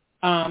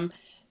 Mr.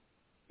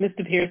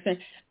 Pearson.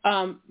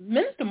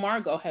 Minister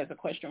Margo has a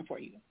question for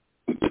you.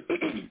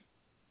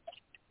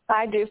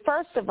 I do.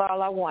 First of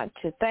all, I want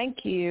to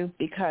thank you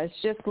because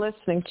just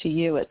listening to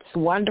you, it's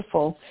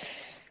wonderful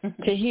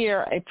to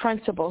hear a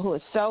principal who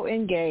is so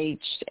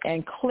engaged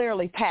and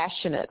clearly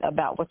passionate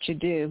about what you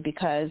do,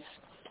 because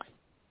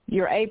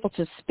you're able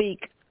to speak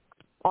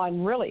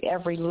on really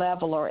every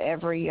level or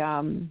every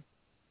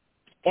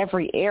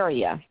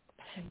area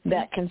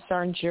that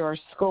concerns your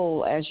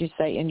school, as you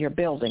say, in your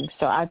building.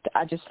 So I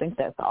just think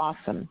that's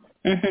awesome.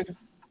 Mm-hmm.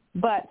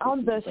 But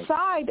on the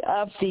side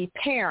of the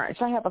parents,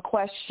 I have a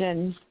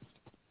question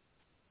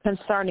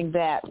concerning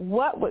that.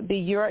 What would be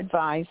your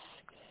advice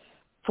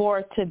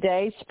for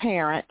today's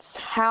parents?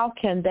 How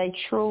can they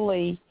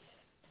truly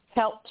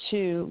help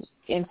to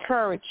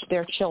encourage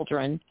their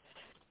children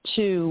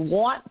to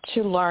want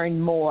to learn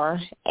more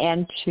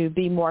and to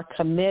be more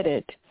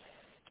committed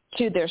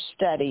to their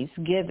studies,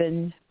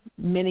 given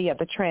many of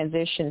the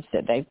transitions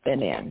that they've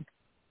been in?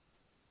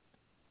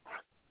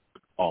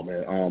 Oh,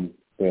 man.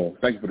 Well,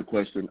 thank you for the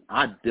question.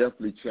 I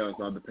definitely challenge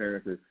all the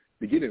parents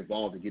to get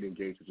involved and get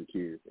engaged with your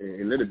kids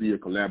and let it be a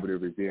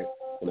collaborative event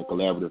and a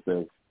collaborative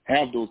thing.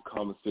 Have those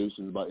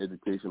conversations about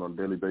education on a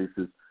daily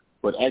basis,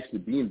 but actually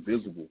being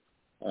visible.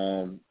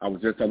 I was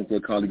just talking to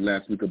a colleague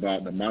last week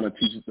about the amount of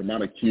teachers, the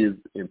amount of kids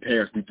and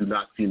parents we do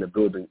not see in the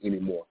building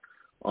anymore.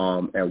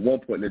 At one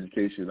point in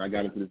education, I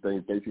got into this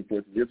thing 13,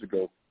 14 years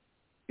ago.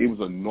 It was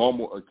a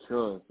normal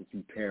occurrence to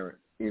see parents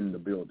in the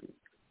building,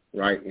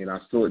 right? And I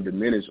saw it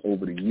diminish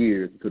over the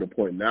years to the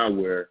point now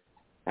where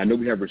I know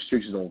we have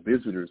restrictions on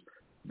visitors,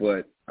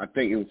 but I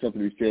think it was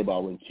something we said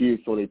about when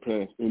kids saw their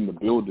parents in the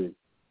building,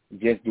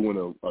 just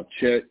doing a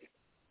check,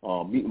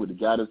 meeting with the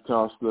guidance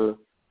counselor,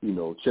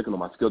 checking on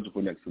my schedule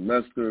for next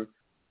semester,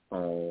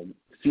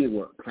 seeing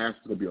what classes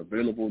are going to be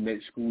available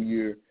next school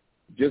year,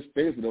 just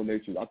things of that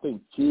nature. I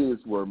think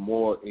kids were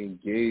more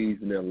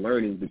engaged in their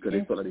learning because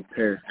they felt like their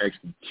parents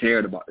actually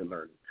cared about their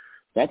learning.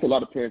 That's a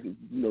lot of parents,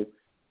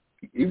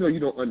 even though you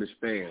don't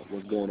understand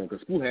what's going on,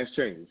 because school has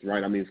changed,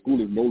 right? I mean,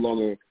 school is no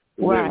longer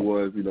the way it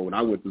was, when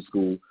I went to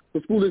school.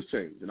 But school has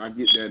changed, and I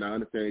get that, and I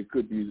understand it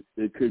could be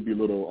a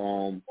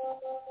little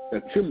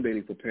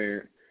intimidating for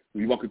parents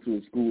when you walk into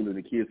a school and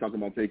the kids talking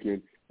about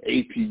taking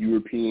AP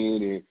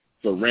European and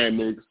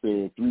ceramics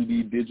and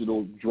 3D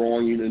digital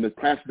drawing, and the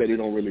class that they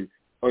don't really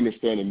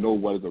understand and know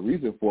what is the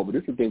reason for, but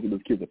this is things that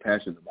those kids are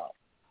passionate about.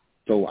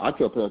 So I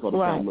tell parents all the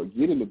time, look,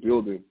 get in the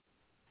building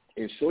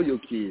and show your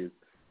kids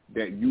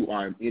that you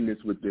are in this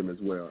with them as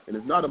well. And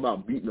it's not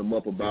about beating them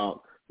up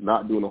about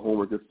not doing a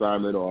homework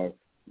assignment or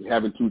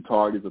having 2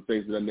 targets or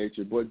things of that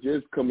nature, but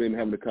just come in and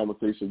having a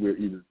conversation with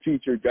either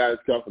teacher,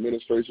 guidance counselor,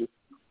 administration,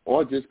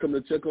 or just come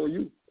to check on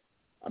you.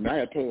 I mean, I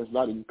had parents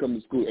not even come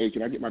to school, hey,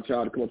 can I get my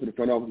child to come up to the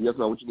front office? Yes,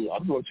 no, what you need?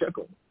 I'm going to check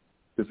on them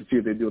just to see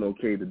if they're doing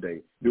okay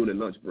today, doing their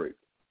lunch break.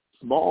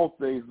 Small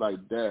things like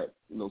that,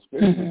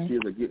 especially when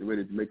kids are getting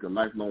ready to make a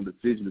lifelong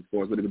decision as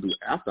far as what they're going to do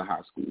after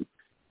high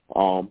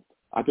school.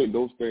 I think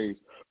those things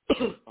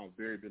are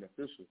very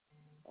beneficial.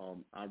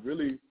 I'm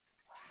really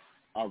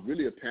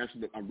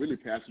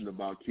passionate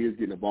about kids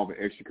getting involved in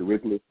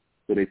extracurricular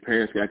so their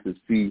parents can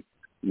actually see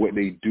what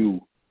they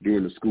do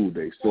during the school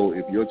day. So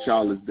if your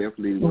child is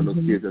definitely one of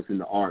those kids that's in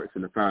the arts,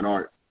 in the fine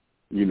arts,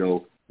 make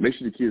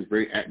sure the kid's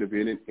very active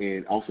in it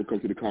and also come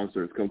to the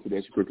concerts, come to the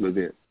extracurricular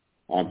events.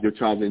 If your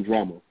child's in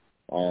drama,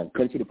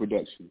 come to the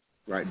production,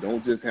 right?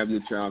 Don't just have your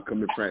child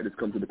come to practice,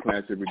 come to the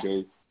class every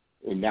day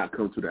and not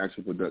come to the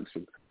actual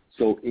production.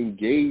 So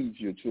engage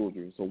your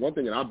children. So one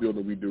thing in our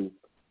building we do,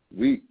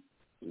 we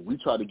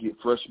try to get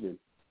freshmen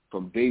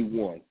from day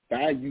one,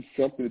 find you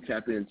something to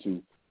tap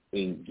into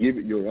and give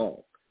it your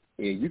all.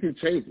 And you can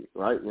change it,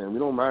 right? And we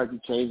don't mind if you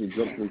change and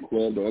jump to a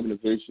club, the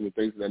organization, and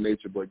things of that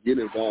nature, but get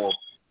involved.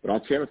 But I'll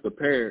challenge the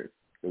parents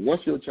that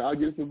once your child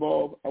gets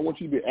involved, I want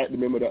you to be an active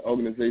member of that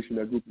organization,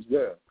 that group as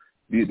well.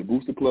 Be it the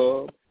Booster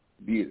Club,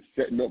 be it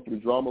setting up for the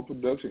drama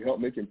production, help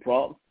making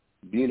props,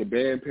 being a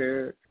band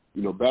parent,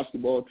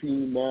 basketball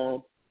team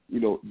mom,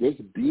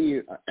 just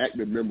being an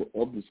active member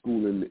of the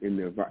school in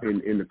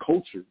the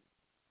culture.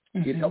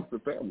 It helps the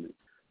family.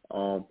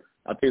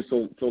 I think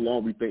so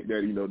long we think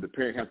that, the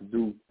parent has to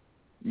do,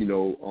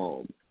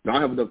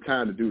 not have enough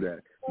time to do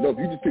that. No, if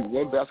you just pick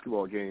one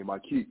basketball game, I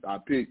pick,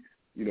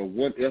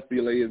 one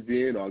FBLA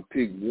event, or I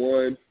pick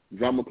one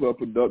drama club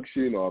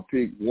production, or I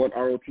pick one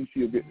ROTC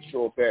event to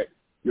show up at,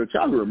 your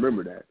child will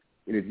remember that.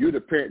 And if you're the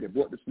parent that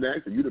bought the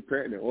snacks, or you're the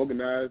parent that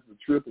organized the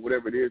trip or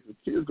whatever it is, the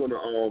kid's going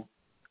to,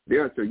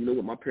 they'll say, you know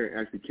what, my parent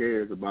actually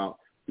cares about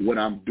what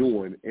I'm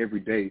doing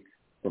every day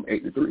from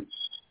 8 to 3.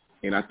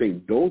 And I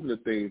think those are the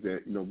things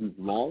that, we've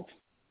lost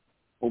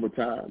over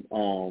time.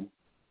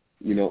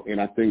 And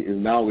I think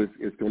now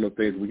it's one of the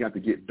things we have to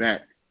get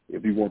back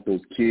if we want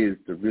those kids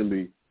to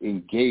really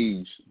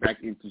engage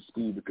back into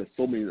school, because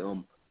so many of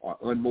them are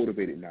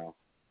unmotivated now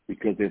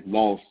because they've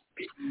lost,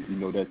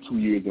 that 2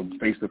 years of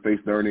face-to-face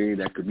learning,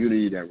 that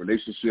community, that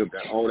relationship,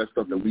 that all that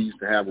stuff that we used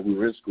to have when we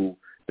were in school.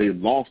 They've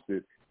lost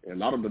it, and a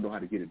lot of them don't know how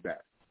to get it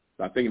back.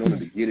 So I think in order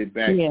to get it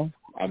back,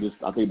 I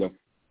think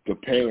the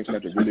parents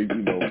have to really,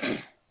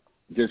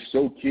 just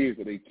show kids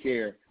that they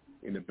care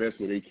in the best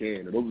way they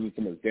can. And those are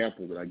some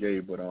examples that I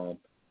gave. But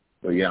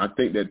yeah, I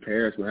think that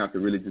parents will have to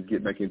really just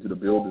get back into the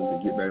buildings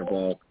and get back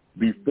involved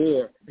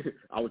before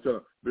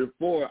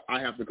I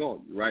have to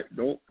call you, right?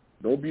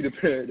 Don't be the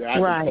parent that I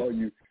have to call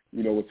you,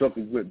 when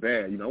something went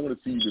bad. I want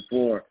to see you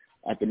before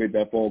I have to make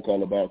that phone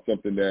call about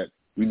something that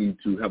we need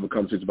to have a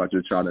conversation about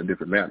your child in a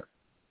different manner.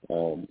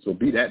 So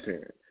be that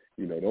parent.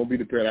 Don't be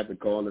the parent I have to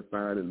call and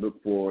find and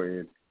look for,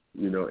 and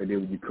and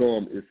then when you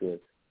come,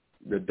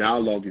 the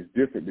dialogue is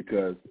different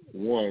because,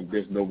 one,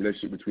 there's no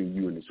relationship between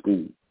you and the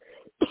school.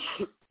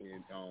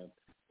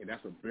 And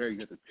that's a barrier you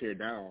have to tear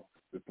down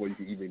before you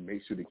can even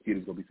make sure the kid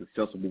is going to be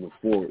successful moving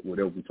forward,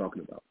 whatever we're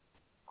talking about.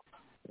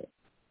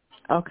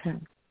 Okay.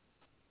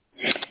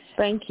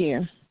 Thank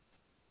you.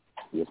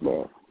 Yes,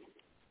 ma'am.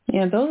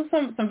 Yeah, those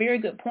are some very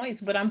good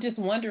points, but I'm just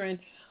wondering,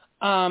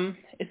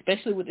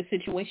 especially with the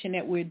situation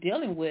that we're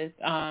dealing with,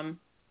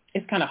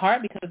 it's kind of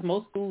hard because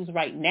most schools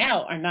right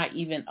now are not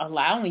even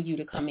allowing you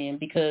to come in,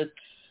 because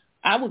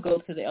I would go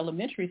to the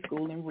elementary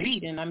school and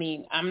read, and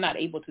I'm not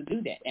able to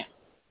do that now.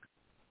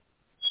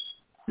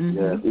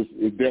 Yeah,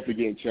 it's definitely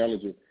getting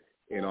challenging,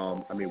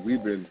 and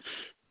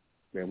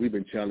we've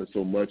been challenged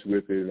so much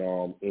with it,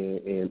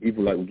 and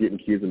even like we're getting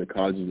kids into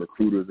colleges and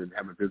recruiters and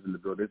having visitors in the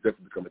building, it's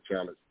definitely become a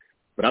challenge.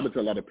 But I've been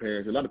telling a lot of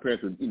parents are, a lot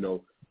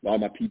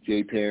of my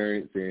PTA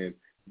parents and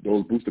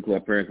those Booster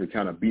Club parents are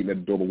kind of beating at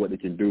the door of what they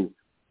can do.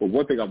 But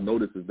one thing I've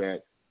noticed is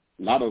that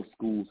a lot of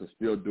schools are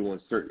still doing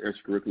certain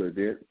extracurricular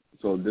events.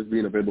 So just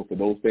being available for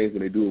those things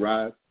when they do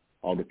arrive,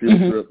 on the field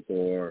trips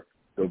or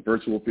the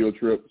virtual field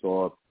trips,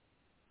 or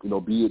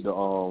be it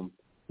the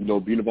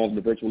being involved in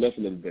the virtual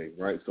lesson of the day,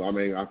 right? So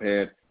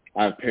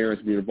I have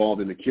parents being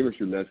involved in the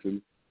chemistry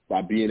lesson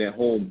by being at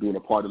home doing a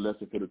part of the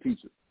lesson for the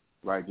teacher,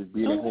 right? Just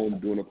being at home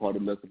doing a part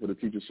of the lesson for the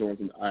teacher, showing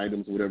some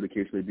items or whatever the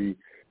case may be.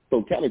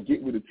 So kind of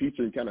get with the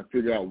teacher and kind of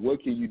figure out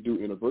what can you do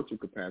in a virtual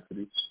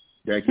capacity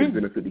that can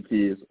benefit the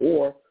kids,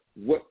 or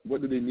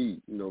what do they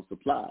need?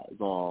 Supplies.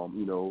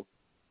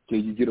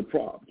 Can you get a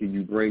prop? Can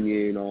you bring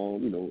in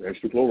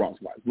extra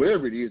Clorox wipes?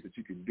 Whatever it is that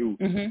you can do,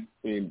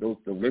 and the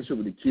relationship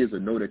with the kids to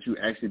know that you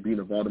actually being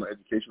involved in the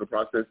educational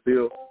process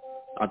still,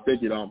 I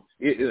think it'll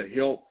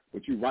help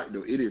But you're right,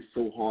 though. It is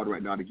so hard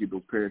right now to get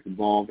those parents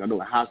involved. I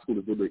know at high school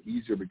it's a little bit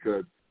easier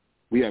because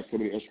we have so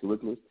many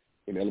extracurriculars.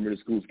 In elementary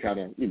schools, kind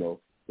of, in the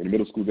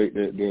middle school, they're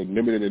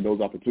limited in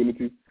those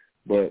opportunities.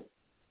 But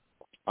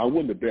I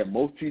wouldn't bet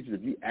most teachers,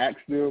 if you ask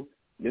them,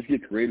 let's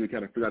get creative and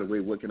kind of figure out a way,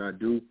 what can I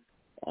do?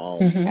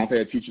 I've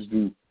had teachers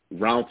do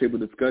roundtable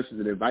discussions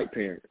and invite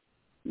parents.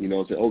 Say,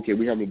 okay,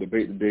 we're having a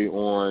debate today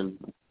on,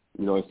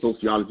 a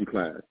sociology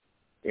class.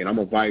 And I'm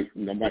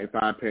inviting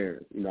 5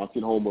 parents. I'll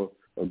send home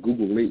a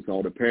Google link to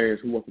all the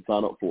parents who wants to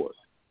sign up for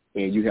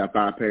it. And you have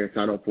 5 parents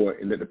sign up for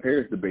it and let the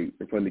parents debate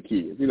in front of the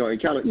kids.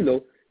 And kind of,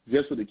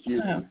 just so the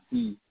kids can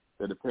see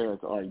that the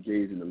parents are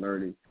engaged in the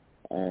learning.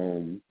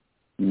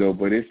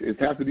 But it's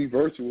have to be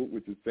virtual,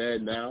 which is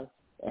sad now.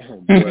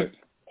 But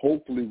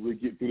hopefully we'll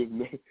get through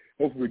this.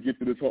 Hopefully we'll get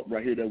through this hump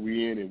right here that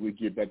we're in, and we'll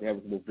get back to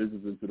having some more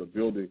visitors into the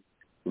building.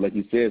 But like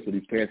you said, so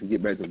these parents can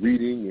get back to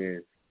reading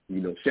and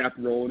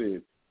chaperone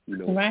and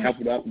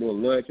helping out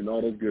doing lunch and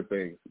all those good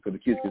things, so the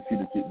kids can see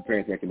the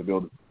parents back in the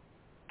building.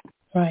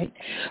 Right,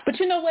 but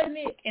you know what,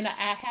 Nick, and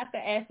I have to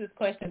ask this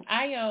question.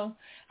 I'm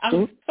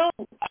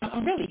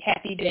really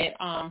happy that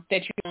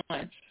you're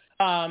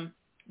on,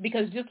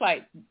 because just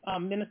like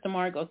Minister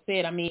Margo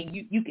said, I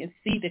mean, you can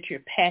see that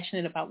you're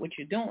passionate about what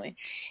you're doing,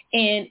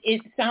 and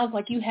it sounds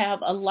like you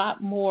have a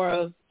lot more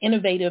of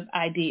innovative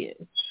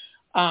ideas.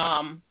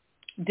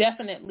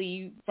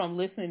 Definitely, from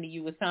listening to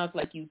you, it sounds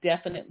like you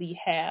definitely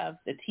have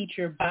the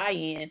teacher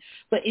buy-in,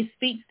 but it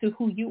speaks to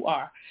who you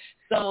are.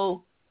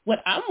 So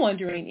what I'm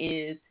wondering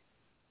is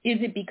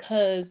it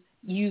because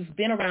you've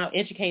been around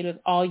educators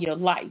all your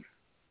life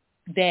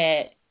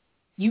that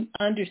you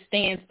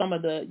understand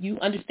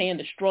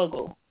the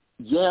struggle?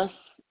 Yes,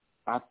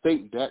 I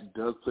think that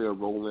does play a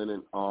role in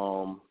it.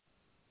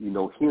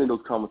 Hearing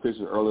those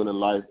conversations early in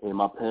life, and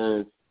my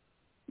parents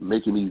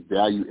making me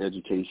value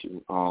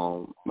education.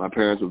 My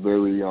parents were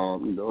very,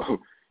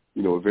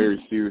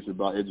 very serious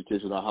about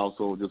education in our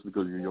household, just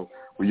because,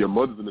 when your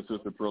mother's an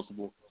assistant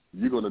principal,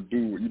 you're gonna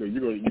do,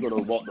 you're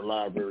gonna walk the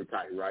line very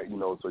tight, right?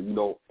 So you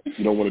don't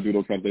want to do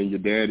those kind of things. Your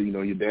dad's in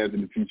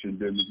the teaching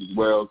business as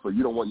well, so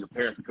you don't want your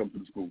parents to come to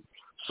the school.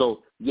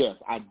 So yes,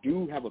 I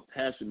do have a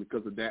passion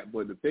because of that.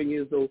 But the thing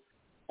is, though,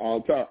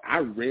 I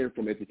ran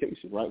from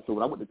education, right? So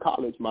when I went to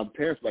college, my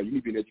parents were like, you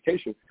need to be in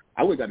education.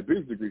 I went and got a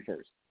business degree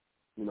first.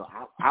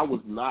 I was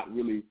not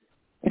really,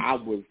 I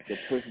was the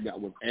person that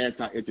was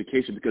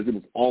anti-education because it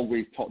was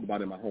always talked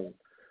about in my home.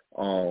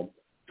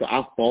 So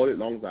I fought it as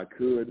long as I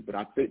could, but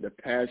I think the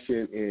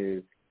passion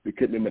and the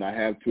commitment I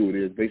have to it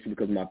is basically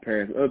because of my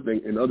parents.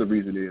 Another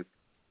reason is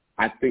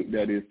I think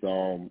that it's,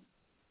 from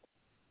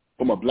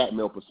a black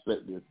male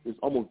perspective, it's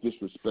almost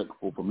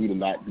disrespectful for me to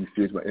not be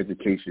serious about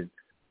education.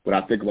 But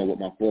I think about what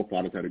my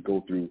forefathers had to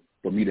go through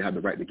for me to have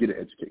the right to get an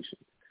education.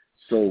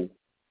 So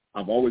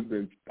I've always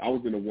been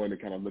the one to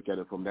kind of look at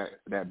it from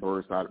that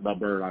bird's eye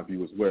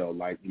view as well.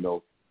 Like,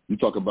 you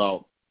talk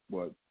about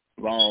what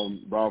Brown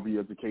v.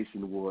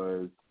 education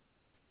was,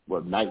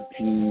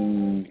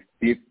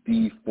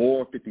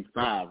 1954,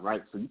 55,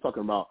 right? So you're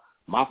talking about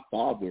my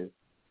father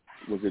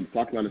was in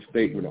South Carolina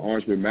State when the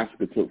Orangeman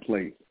Massacre took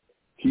place.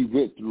 He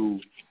went through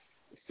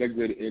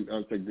segregated and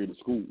unsegregated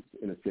schools,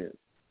 in a sense.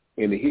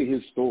 And to hear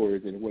his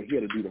stories and what he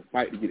had to do to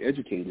fight to get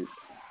educated,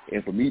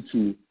 and for me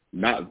to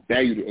not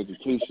value the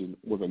education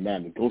was a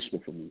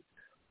non-negotiable for me.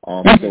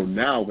 So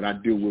now when I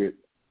deal with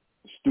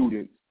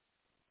students,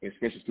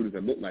 especially students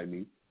that look like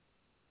me,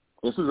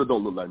 and students that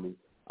don't look like me,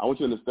 I want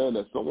you to understand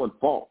that someone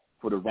fought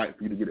for the right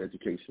for you to get an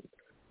education.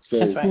 So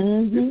this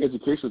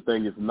education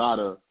thing is not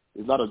a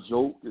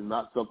joke. It's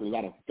not a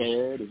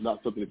fad. It's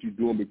not something that you're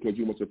doing because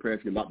you want your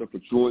parents to get locked up for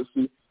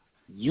truancy.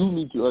 You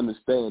need to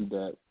understand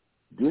that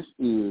this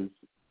is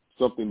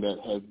something that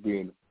has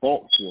been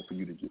fought for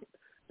you to get.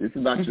 This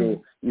is not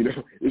your,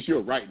 it's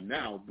your right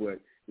now,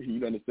 but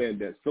you understand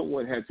that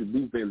someone had to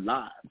lose their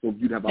lives so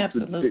you'd have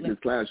opportunity to sit in this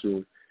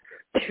classroom,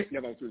 you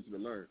have opportunity to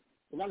learn.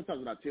 A lot of times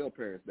when I tell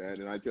parents that,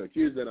 and I tell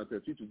kids that, I tell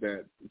teachers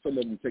that, some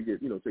of them take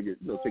it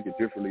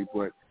differently,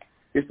 but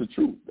it's the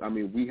truth. I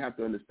mean, we have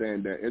to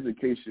understand that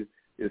education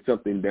is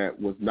something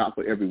that was not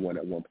for everyone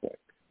at one point.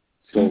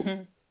 So,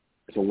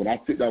 so when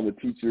I sit down with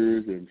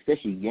teachers, and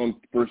especially young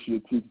first-year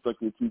teachers,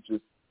 second-year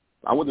teachers,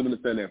 I want them to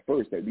understand that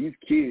first, that these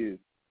kids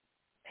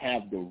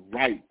have the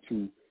right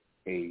to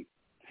a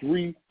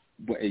free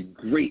but a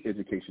great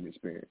education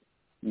experience.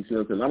 You see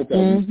what I'm saying? A lot of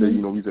times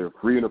we say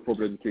free and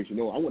appropriate education.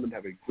 No, I want them to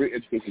have a great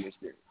education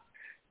experience.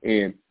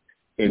 And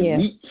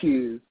meet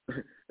kids.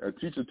 A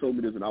teacher told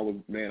me this, and I was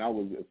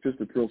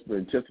assistant principal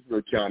in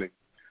Chesterfield County.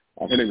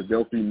 Her name is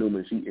Delphine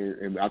Newman.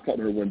 And I talked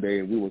to her one day,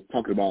 and we were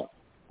talking about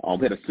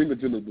we had a single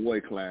gender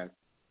boy class,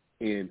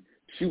 and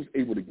she was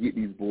able to get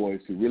these boys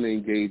to really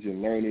engage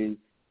in learning,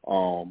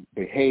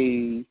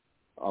 behave.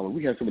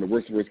 We had some of the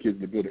worst kids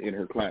in the building in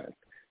her class.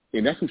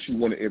 And that's what she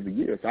wanted every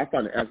year. So I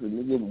started asking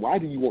them, why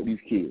do you want these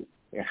kids?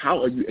 And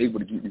how are you able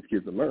to get these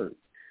kids to learn?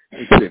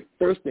 And so the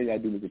first thing I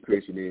do with the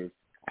creation is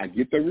I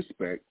get their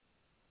respect.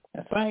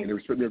 That's right. And they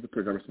respect me as a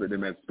person. I respect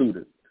them as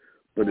students.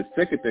 But the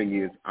second thing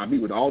is I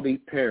meet with all these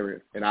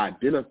parents and I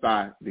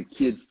identify the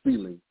kids'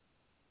 feelings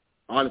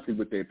honestly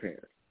with their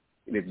parents.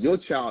 And if your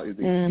child is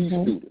a C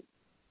student,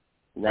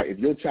 right, if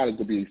your child is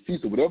going to be a C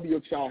student, whatever your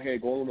child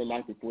had going on in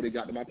life before they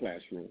got to my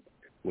classroom,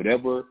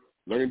 whatever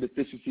learning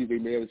deficiencies they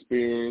may have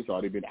experienced,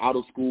 or they've been out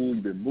of school,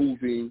 you've been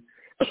moving,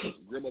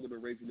 grandmother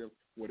been raising them,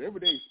 whatever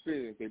they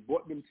experienced, they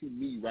brought them to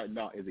me right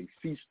now as a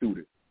C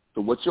student.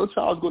 So what your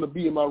child's going to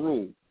be in my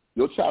room,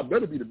 your child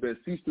better be the best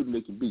C student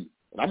they can be.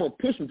 And I'm going to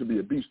push them to be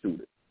a B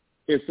student.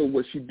 And so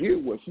what she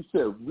did was she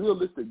set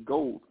realistic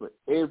goals for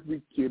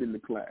every kid in the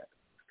class.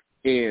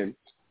 And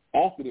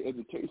after the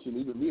education,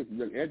 even me as a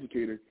young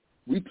educator,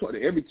 we taught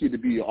every kid to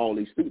be an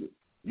all-A student.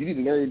 You need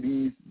to learn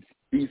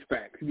these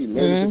facts. You need to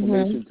learn this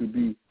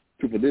information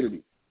to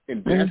validity.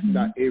 And that's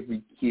not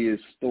every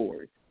kid's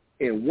story.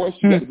 And once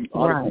you got to be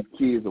honest with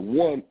kids, and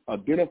one,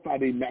 identify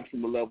their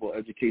maximum level of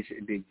education,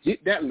 and then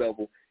get that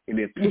level, and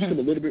then push them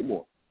a little bit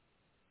more,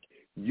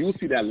 you'll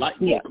see that light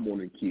bulb come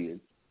on in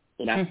kids.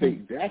 And I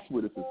think that's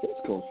where the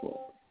success comes from.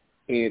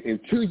 And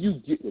until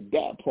you get to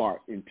that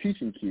part in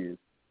teaching kids,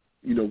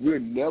 you know, we're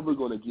never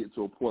going to get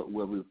to a point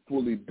where we're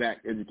fully back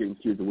educating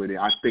kids the way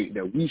I think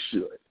that we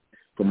should,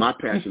 from my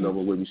passion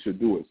level, where we should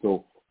do it.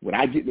 So when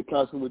I get in the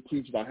classroom with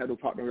teachers, I have to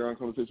talk to her on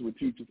conversation with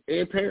teachers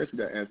and parents in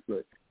that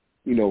aspect.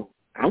 You know,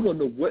 I want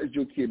to know what is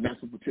your kid's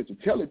maximum potential.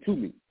 Tell it to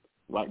me.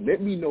 Like,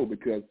 let me know,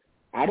 because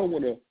I don't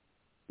want to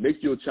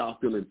make your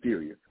child feel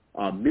inferior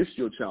or miss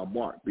your child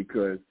mark,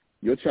 because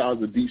your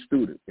child's a D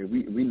student, and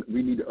we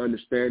need to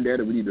understand that,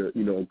 and we need to,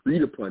 you know,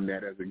 agree upon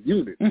that as a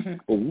unit. But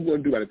what we're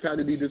going to do by the time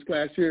they leave this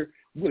class here,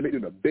 we're going to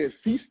make them the best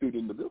C student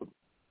in the building.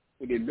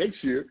 And then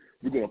next year,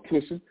 we're going to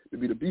push them to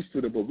be the B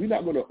student, but we're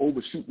not going to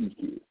overshoot these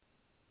kids.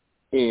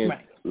 And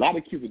a lot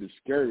of kids are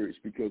discouraged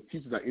because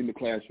teachers are in the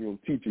classroom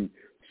teaching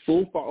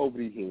so far over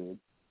their head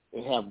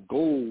and have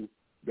goals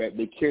that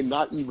they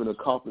cannot even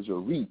accomplish or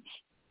reach,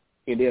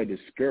 and they're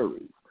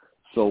discouraged.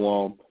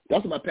 So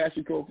that's what my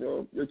passion comes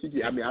from.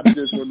 I mean, I'm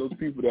just one of those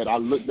people that I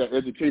looked at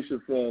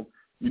education from,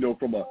 you know,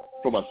 from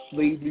a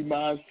slavery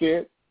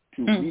mindset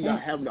to me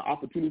not having the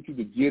opportunity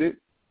to get it.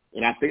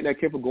 And I think that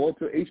came from going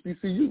to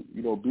HBCU,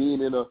 you know,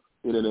 being in an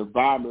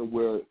environment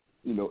where,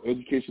 you know,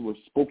 education was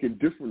spoken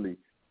differently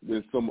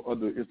than some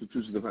other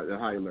institutions of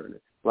higher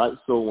learning, right?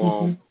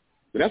 So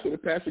but that's what the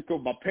passion comes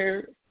from. My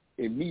parents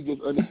and me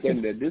just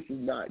understanding that this is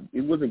not,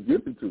 it wasn't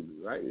given to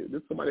me, right?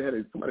 Somebody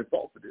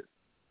fought for this.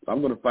 So I'm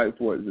going to fight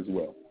for it as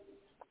well.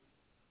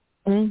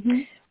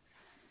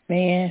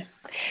 Man,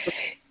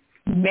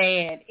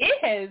 it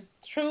has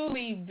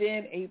truly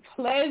been a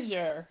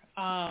pleasure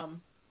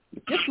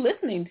just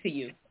listening to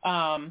you.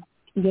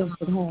 Yes,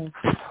 it has.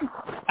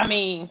 I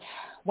mean,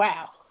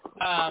 wow.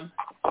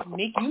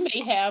 Nick, you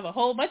may have a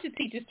whole bunch of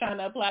teachers trying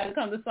to apply to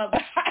come to Sumter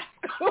High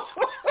School.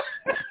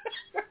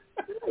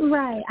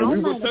 Right. I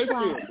might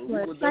apply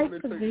for a psych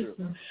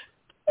position.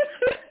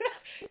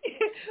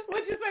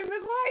 What'd you say,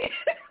 Ms. White?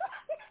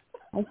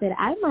 I said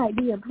I might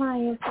be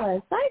applying for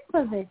a psych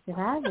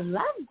position.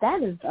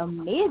 That is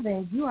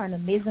amazing. You are an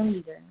amazing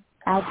leader.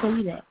 I'll tell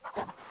you that.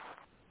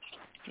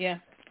 Yes.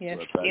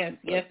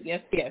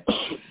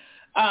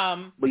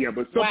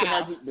 But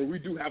but we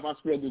do have our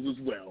struggles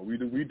as well. We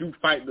do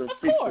fight the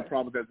fix the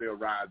problems as they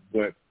arise.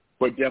 But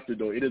definitely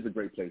though, it is a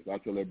great place. I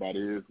tell everybody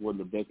it is one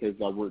of the best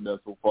places I've worked at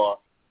so far,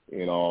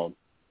 and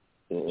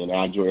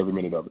I enjoy every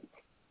minute of it.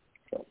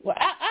 Well,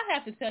 I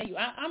have to tell you,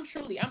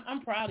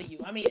 I'm proud of you.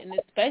 I mean, and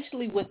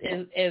especially with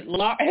as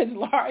large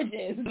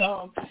as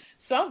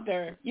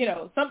Sumter, you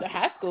know, Sumter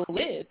High School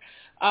is.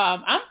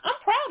 I'm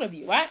proud of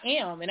you. I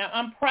am, and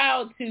I'm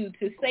proud to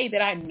say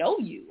that I know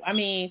you. I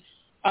mean,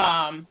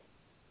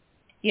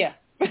 yeah,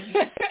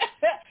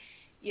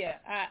 yeah,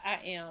 I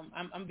am.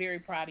 I'm very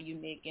proud of you,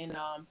 Nick, and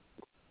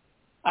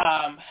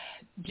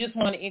just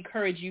want to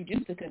encourage you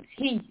just to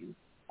continue.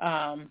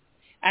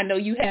 I know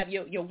you have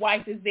your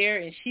wife is there,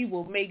 and she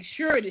will make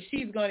sure that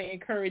she's going to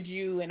encourage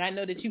you, and I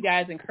know that you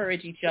guys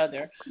encourage each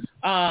other.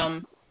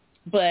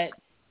 But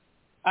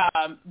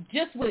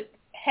just with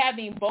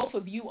having both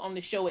of you on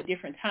the show at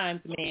different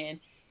times, man,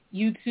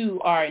 you two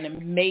are an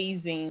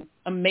amazing,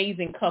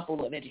 amazing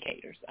couple of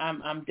educators.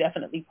 I'm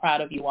definitely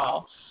proud of you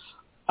all.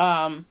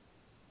 I'm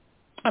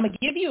going to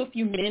give you a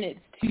few minutes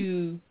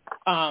to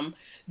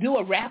do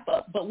a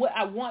wrap-up, but what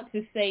I want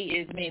to say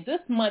is, man, this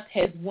month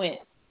has went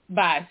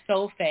by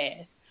so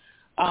fast.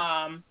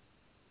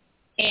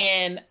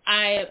 And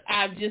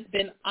I've just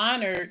been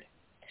honored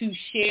to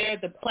share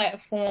the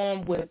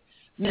platform with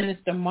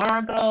Minister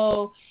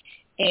Margo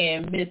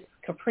and Miss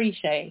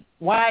Capricia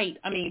White.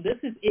 I mean,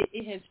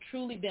 it has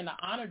truly been an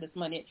honor this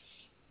month.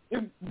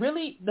 It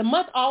really, the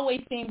month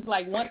always seems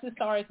like once it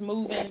starts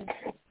moving,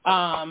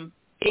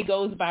 it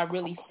goes by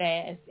really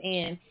fast.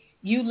 And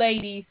you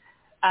ladies,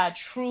 I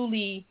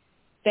truly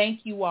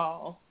thank you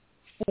all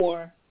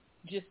for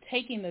just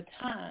taking the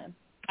time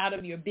out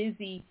of your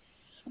busy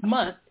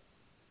month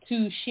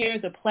to share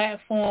the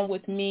platform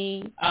with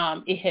me.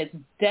 It has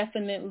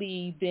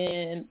definitely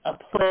been a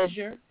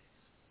pleasure.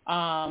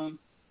 I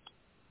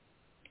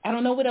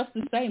don't know what else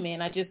to say,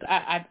 man. I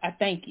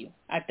thank you.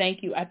 I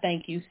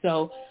thank you.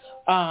 So,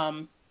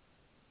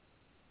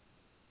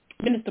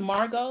 Minister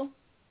Margo,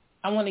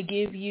 I want to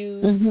give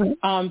you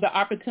the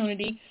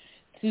opportunity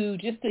to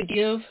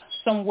give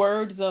some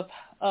words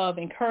of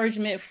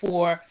encouragement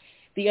for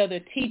the other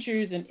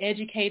teachers and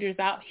educators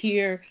out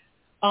here,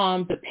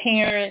 the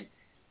parents,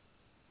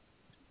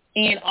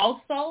 and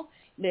also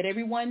let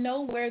everyone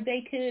know where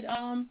they could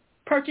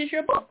purchase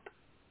your book.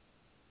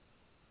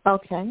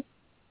 Okay.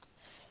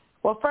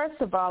 Well, first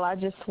of all, I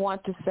just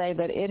want to say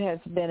that it has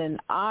been an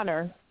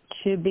honor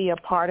to be a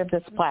part of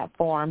this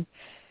platform,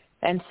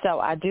 and so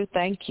I do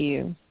thank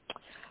you.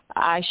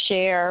 I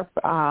share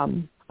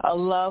a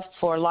love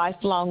for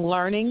lifelong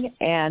learning,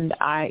 and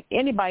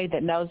anybody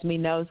that knows me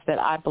knows that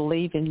I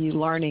believe in you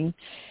learning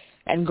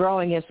and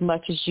growing as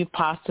much as you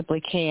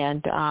possibly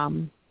can,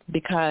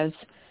 because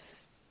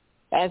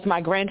as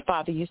my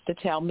grandfather used to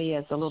tell me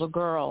as a little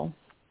girl,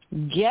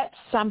 get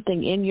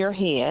something in your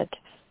head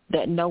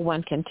that no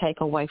one can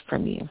take away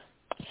from you.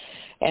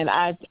 And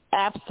I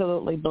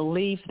absolutely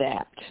believe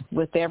that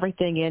with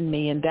everything in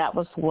me, and that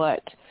was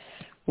what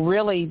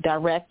really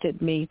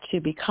directed me to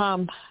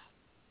become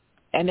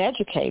an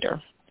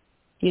educator,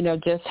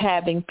 just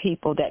having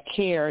people that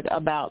cared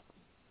about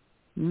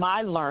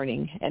my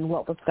learning and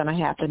what was going to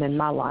happen in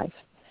my life.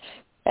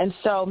 And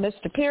so,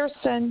 Mr.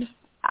 Pearson,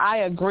 I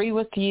agree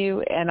with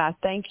you, and I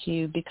thank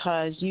you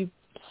because you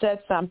said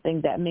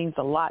something that means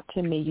a lot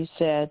to me. You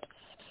said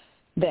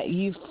that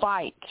you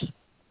fight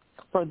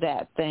for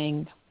that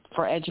thing,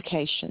 for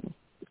education.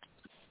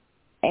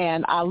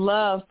 And I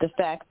love the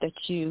fact that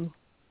you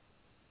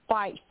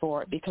fight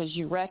for it because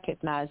you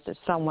recognize that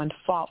someone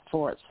fought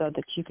for it so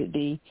that you could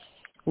be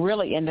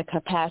really in the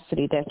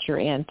capacity that you're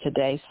in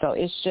today. So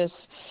it's just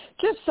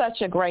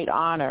such a great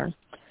honor.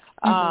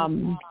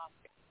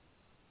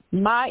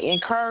 My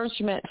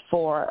encouragement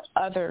for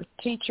other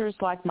teachers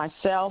like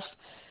myself,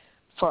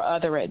 for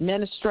other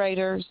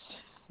administrators,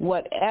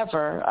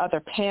 whatever, other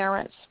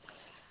parents,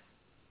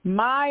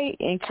 my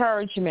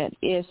encouragement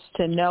is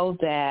to know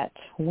that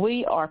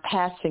we are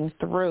passing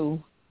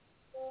through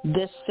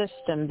this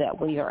system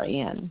that we are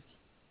in,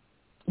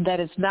 that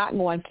it's not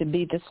going to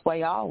be this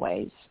way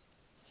always.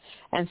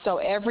 And so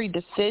every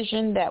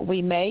decision that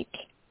we make,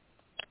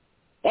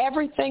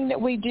 everything that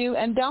we do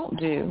and don't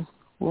do,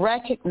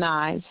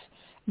 recognize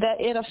that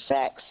it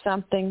affects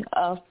something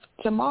of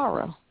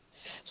tomorrow.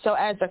 So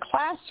as a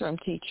classroom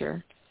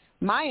teacher,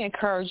 my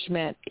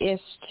encouragement is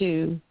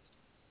to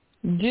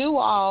do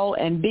all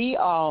and be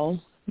all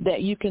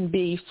that you can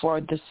be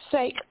for the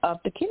sake of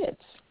the kids,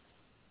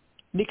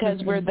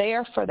 because we're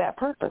there for that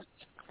purpose.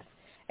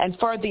 And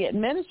for the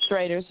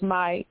administrators,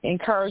 my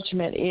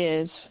encouragement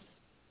is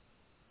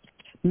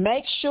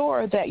make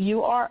sure that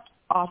you are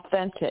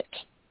authentic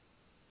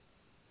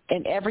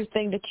in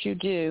everything that you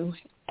do,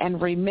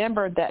 and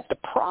remember that the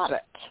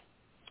product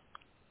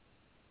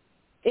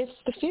is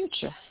the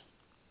future.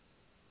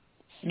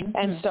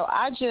 And so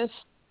I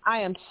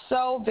am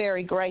so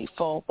very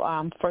grateful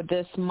for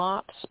this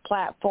month's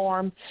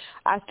platform.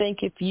 I think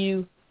if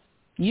you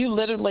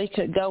literally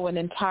could go an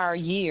entire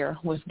year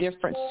with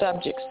different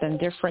subjects and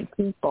different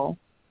people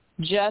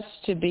just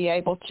to be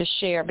able to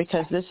share,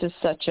 because this is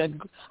such a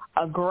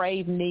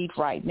grave need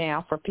right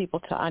now for people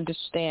to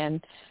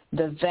understand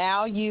the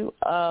value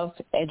of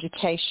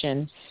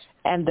education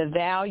and the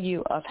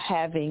value of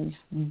having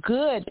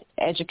good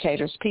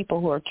educators,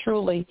 people who are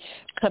truly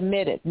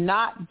committed,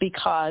 not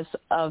because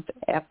of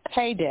a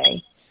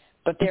payday,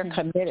 but they're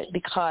committed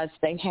because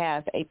they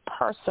have a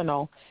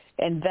personal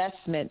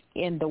investment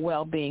in the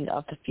well-being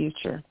of the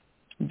future,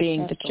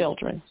 being the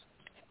children.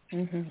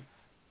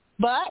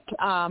 But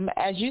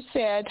as you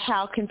said,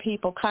 how can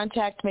people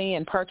contact me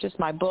and purchase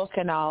my book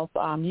and all?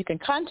 You can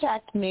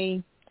contact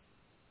me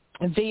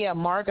via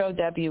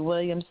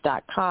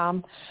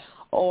margowwilliams.com,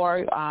 or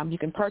you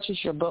can purchase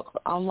your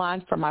book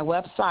online from my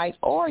website,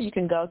 or you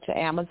can go to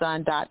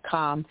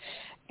amazon.com.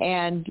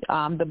 And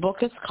the book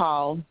is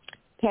called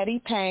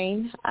Petty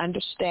Pain,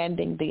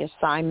 Understanding the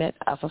Assignment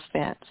of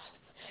Offense.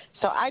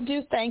 So I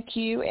do thank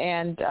you,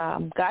 and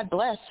God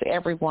bless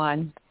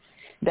everyone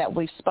that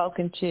we've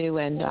spoken to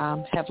and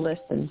have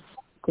listened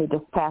to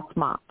this past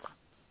month.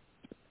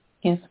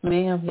 Yes,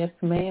 ma'am. Yes,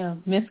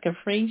 ma'am. Miss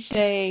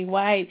Capricia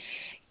White,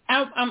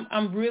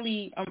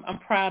 I'm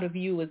proud of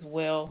you as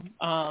well,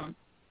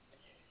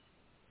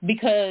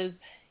 because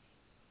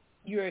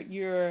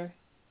I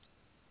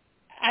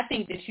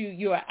think that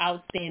you're an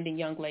outstanding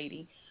young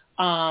lady,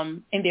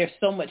 and there's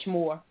so much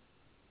more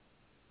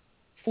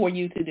for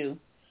you to do.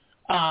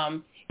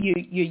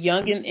 You're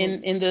young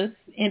in this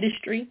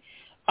industry,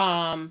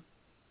 and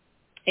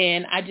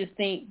I just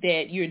think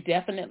that you're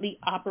definitely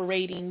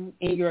operating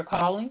in your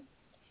calling,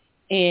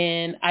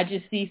 and I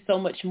just see so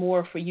much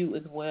more for you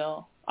as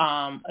well.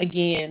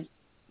 Again,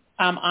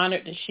 I'm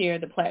honored to share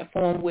the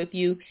platform with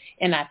you,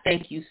 and I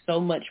thank you so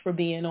much for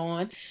being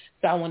on.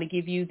 So I want to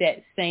give you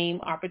that same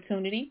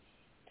opportunity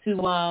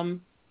to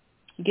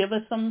give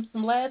us some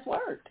last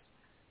words.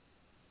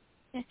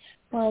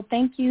 Well,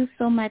 thank you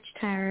so much,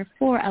 Tyra,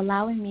 for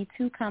allowing me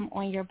to come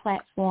on your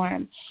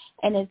platform.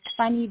 And it's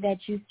funny that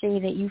you say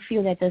that you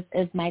feel that this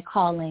is my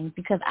calling,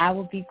 because I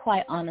will be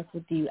quite honest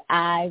with you.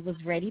 I was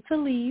ready to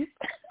leave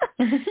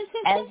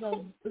as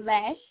of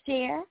last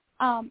year.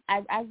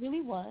 I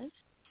really was.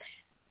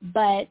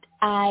 But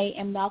I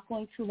am not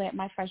going to let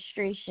my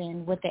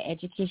frustration with the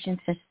education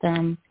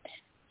system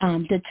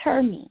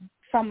deter me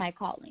from my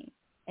calling.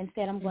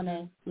 Instead, I'm going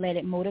to let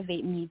it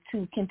motivate me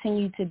to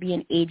continue to be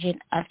an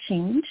agent of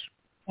change.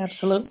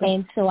 Absolutely.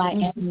 And so I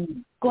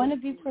am going to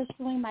be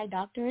pursuing my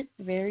doctorate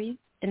in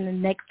the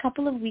next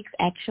couple of weeks,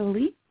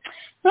 actually,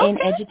 in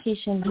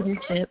education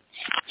leadership.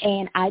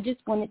 And I just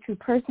wanted to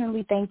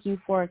personally thank you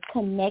for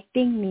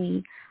connecting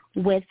me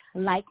with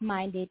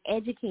like-minded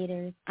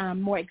educators,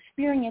 more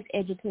experienced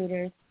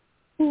educators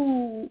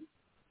who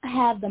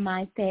have the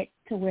mindset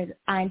to where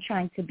I'm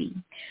trying to be,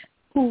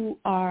 who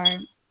are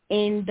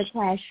in the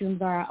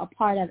classrooms, are a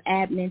part of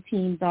admin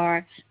teams,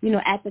 are,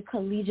 at the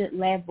collegiate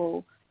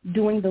level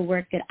doing the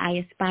work that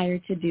I aspire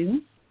to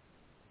do.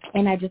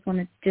 And I just want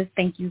to just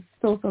thank you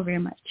so, so very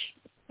much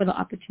for the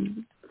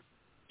opportunity.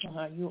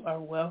 You are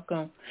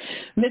welcome.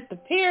 Mr.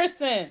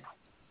 Pearson.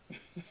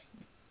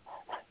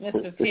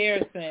 Mr.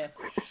 Pearson.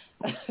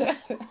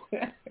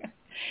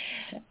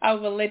 I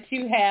will let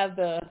you have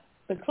the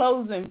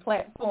closing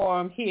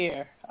platform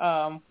here.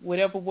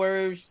 Whatever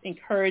words,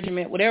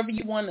 encouragement, whatever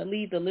you want to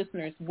leave the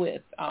listeners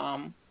with,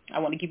 I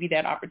want to give you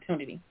that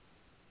opportunity.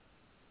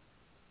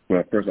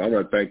 Well, first, I'm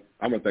gonna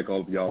thank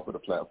all of y'all for the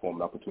platform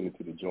and the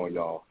opportunity to join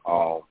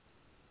y'all.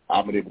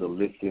 I've been able to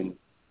listen,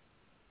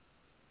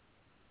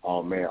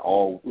 all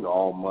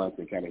month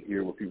and kind of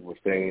hear what people were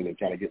saying and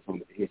kind of hear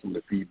some of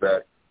the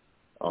feedback.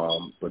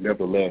 But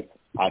nevertheless,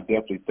 I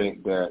definitely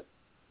think that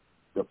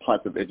the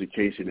type of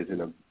education is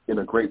in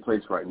a great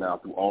place right now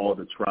through all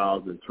the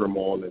trials and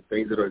turmoil and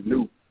things that are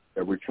new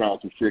that we're trying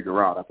to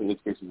figure out. I think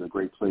education is a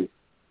great place.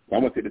 I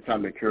want to take the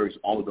time to encourage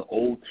all of the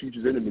old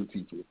teachers and the new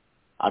teachers.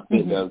 I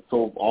think that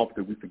so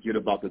often we forget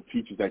about the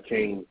teachers that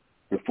came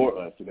before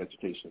us in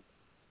education.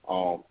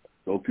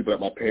 Those people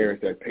like my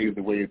parents that paved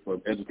the way for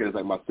educators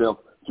like myself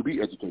to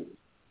be educators,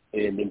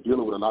 and been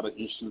dealing with a lot of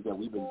issues that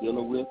we've been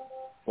dealing with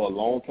for a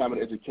long time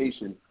in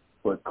education,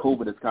 but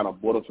COVID has kind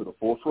of brought us to the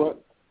forefront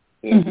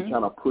and to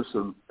kind of push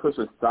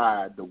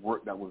aside the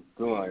work that was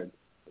done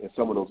in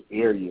some of those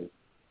areas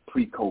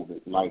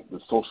pre-COVID, like the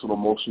social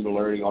emotional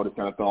learning, all this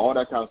kind of stuff, all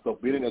that kind of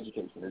stuff, been in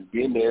education. It's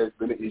been there, it's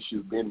been an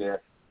issue, been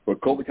there. But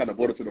COVID kind of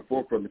brought it to the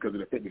forefront because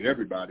it affected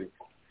everybody,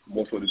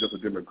 more so than just a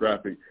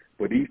demographic.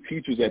 But these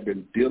teachers have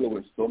been dealing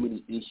with so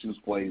many issues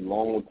for a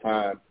long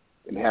time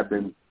and have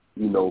been,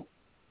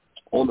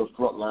 on the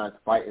front lines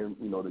fighting,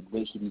 to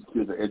make sure these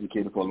kids are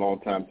educated for a long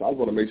time. So I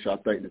want to make sure I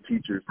thank the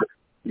teachers,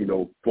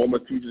 former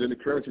teachers and the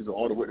current teachers,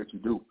 all the work that you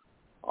do.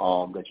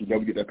 That you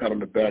never get that pat on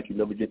the back, you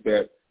never get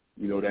that,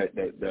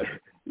 that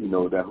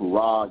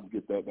hurrah, you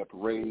get that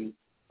parade,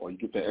 or you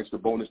get that extra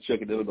bonus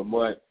check at the end of the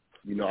month.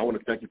 I want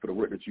to thank you for the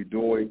work that you're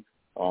doing.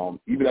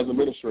 Even as an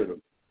administrator,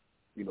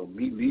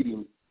 me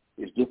leading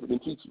is different than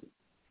teaching.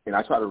 And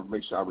I try to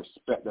make sure I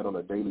respect that on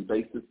a daily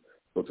basis.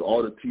 So to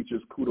all the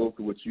teachers, kudos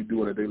to what you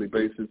do on a daily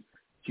basis.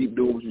 Keep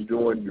doing what you're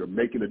doing. You're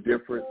making a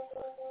difference.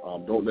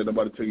 Don't let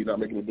nobody tell you you're not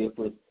making a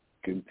difference.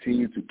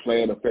 Continue to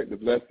plan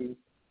effective lessons.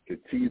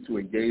 Continue to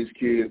engage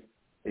kids.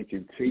 And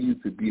continue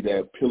to be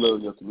that pillar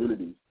in your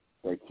community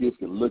that kids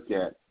can look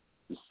at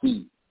to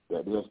see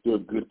that there are still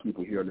good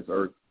people here on this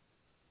earth.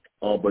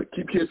 But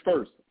keep kids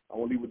first. I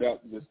want to leave with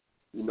that. Just,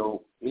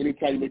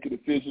 anytime you make a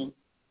decision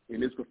in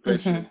this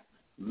profession,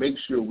 make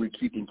sure we're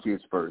keeping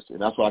kids first.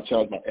 And that's why I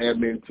challenge my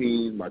admin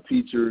team, my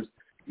teachers,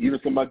 even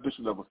some of my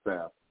district level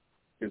staff,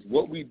 is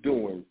what we're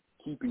doing,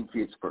 keeping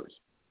kids first.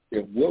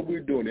 If what we're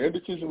doing, every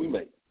decision we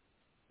make,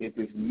 if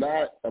it's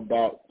not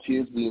about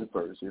kids being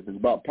first, if it's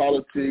about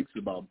politics,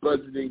 about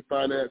budgeting,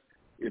 finance,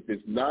 if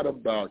it's not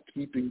about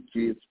keeping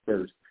kids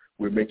first,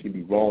 we're making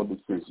the wrong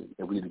decision.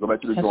 And we need to go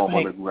back to the drawing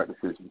board and make the right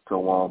decision.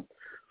 So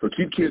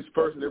keep kids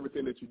first in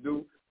everything that you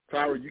do.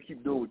 Tyra, you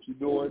keep doing what you're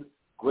doing.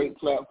 Great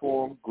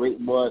platform,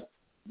 great month.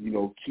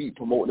 Keep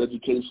promoting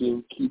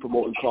education, keep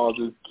promoting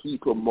causes,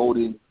 keep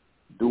promoting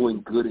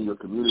doing good in your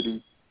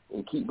community,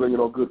 and keep bringing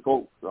on good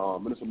folks.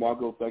 Minister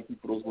Margo, thank you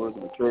for those words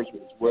of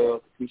encouragement as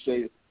well.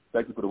 Appreciate it.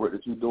 Thank you for the work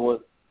that you're doing.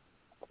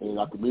 And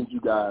I commend you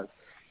guys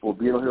for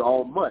being on here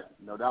all month.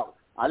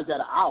 I just had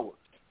an hour,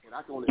 and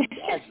I can only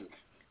imagine,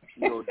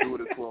 doing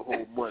it for a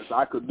whole month. So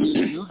I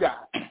commend you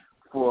guys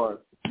for,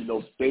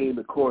 staying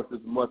the course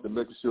this month and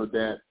making sure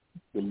that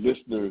the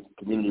listeners,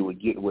 community,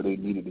 would get what they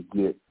needed to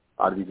get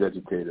out of these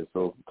educators.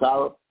 So,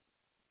 Tyra,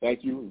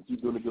 thank you, and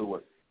keep doing the good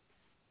work.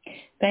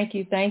 Thank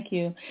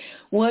you.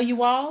 Well,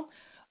 you all,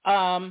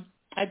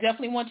 I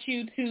definitely want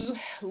you to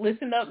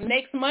listen up.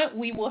 Next month,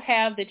 we will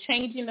have the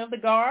changing of the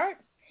guard.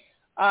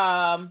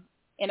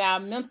 And our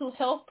mental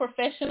health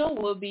professional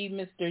will be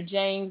Mr.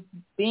 James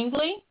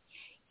Bingley.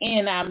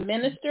 And our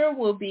minister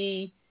will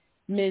be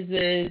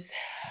Mrs.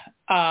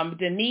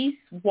 Denise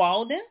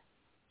Walden.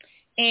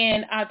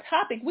 And our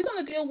topic, we're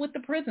going to deal with the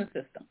prison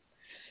system.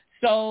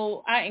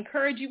 So I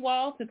encourage you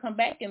all to come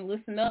back and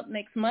listen up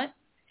next month.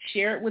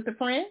 Share it with a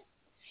friend.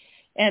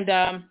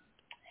 And,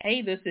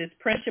 hey, this is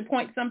Pressure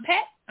Points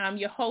Unpacked. I'm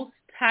your host,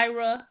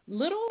 Tyra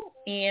Little,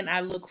 and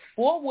I look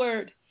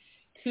forward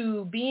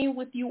to being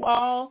with you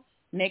all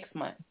next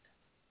month.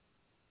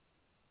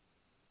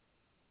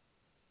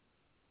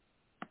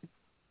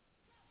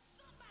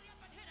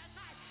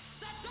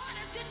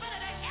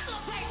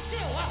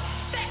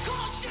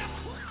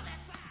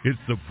 It's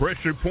the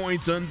Pressure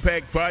Points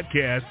Unpacked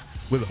podcast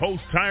with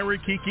host Tyra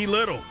Kiki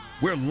Little.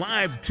 We're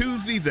live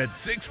Tuesdays at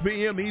 6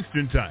 p.m.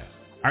 Eastern Time.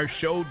 Our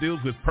show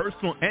deals with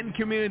personal and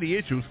community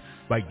issues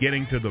by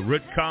getting to the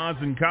root cause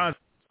and cause.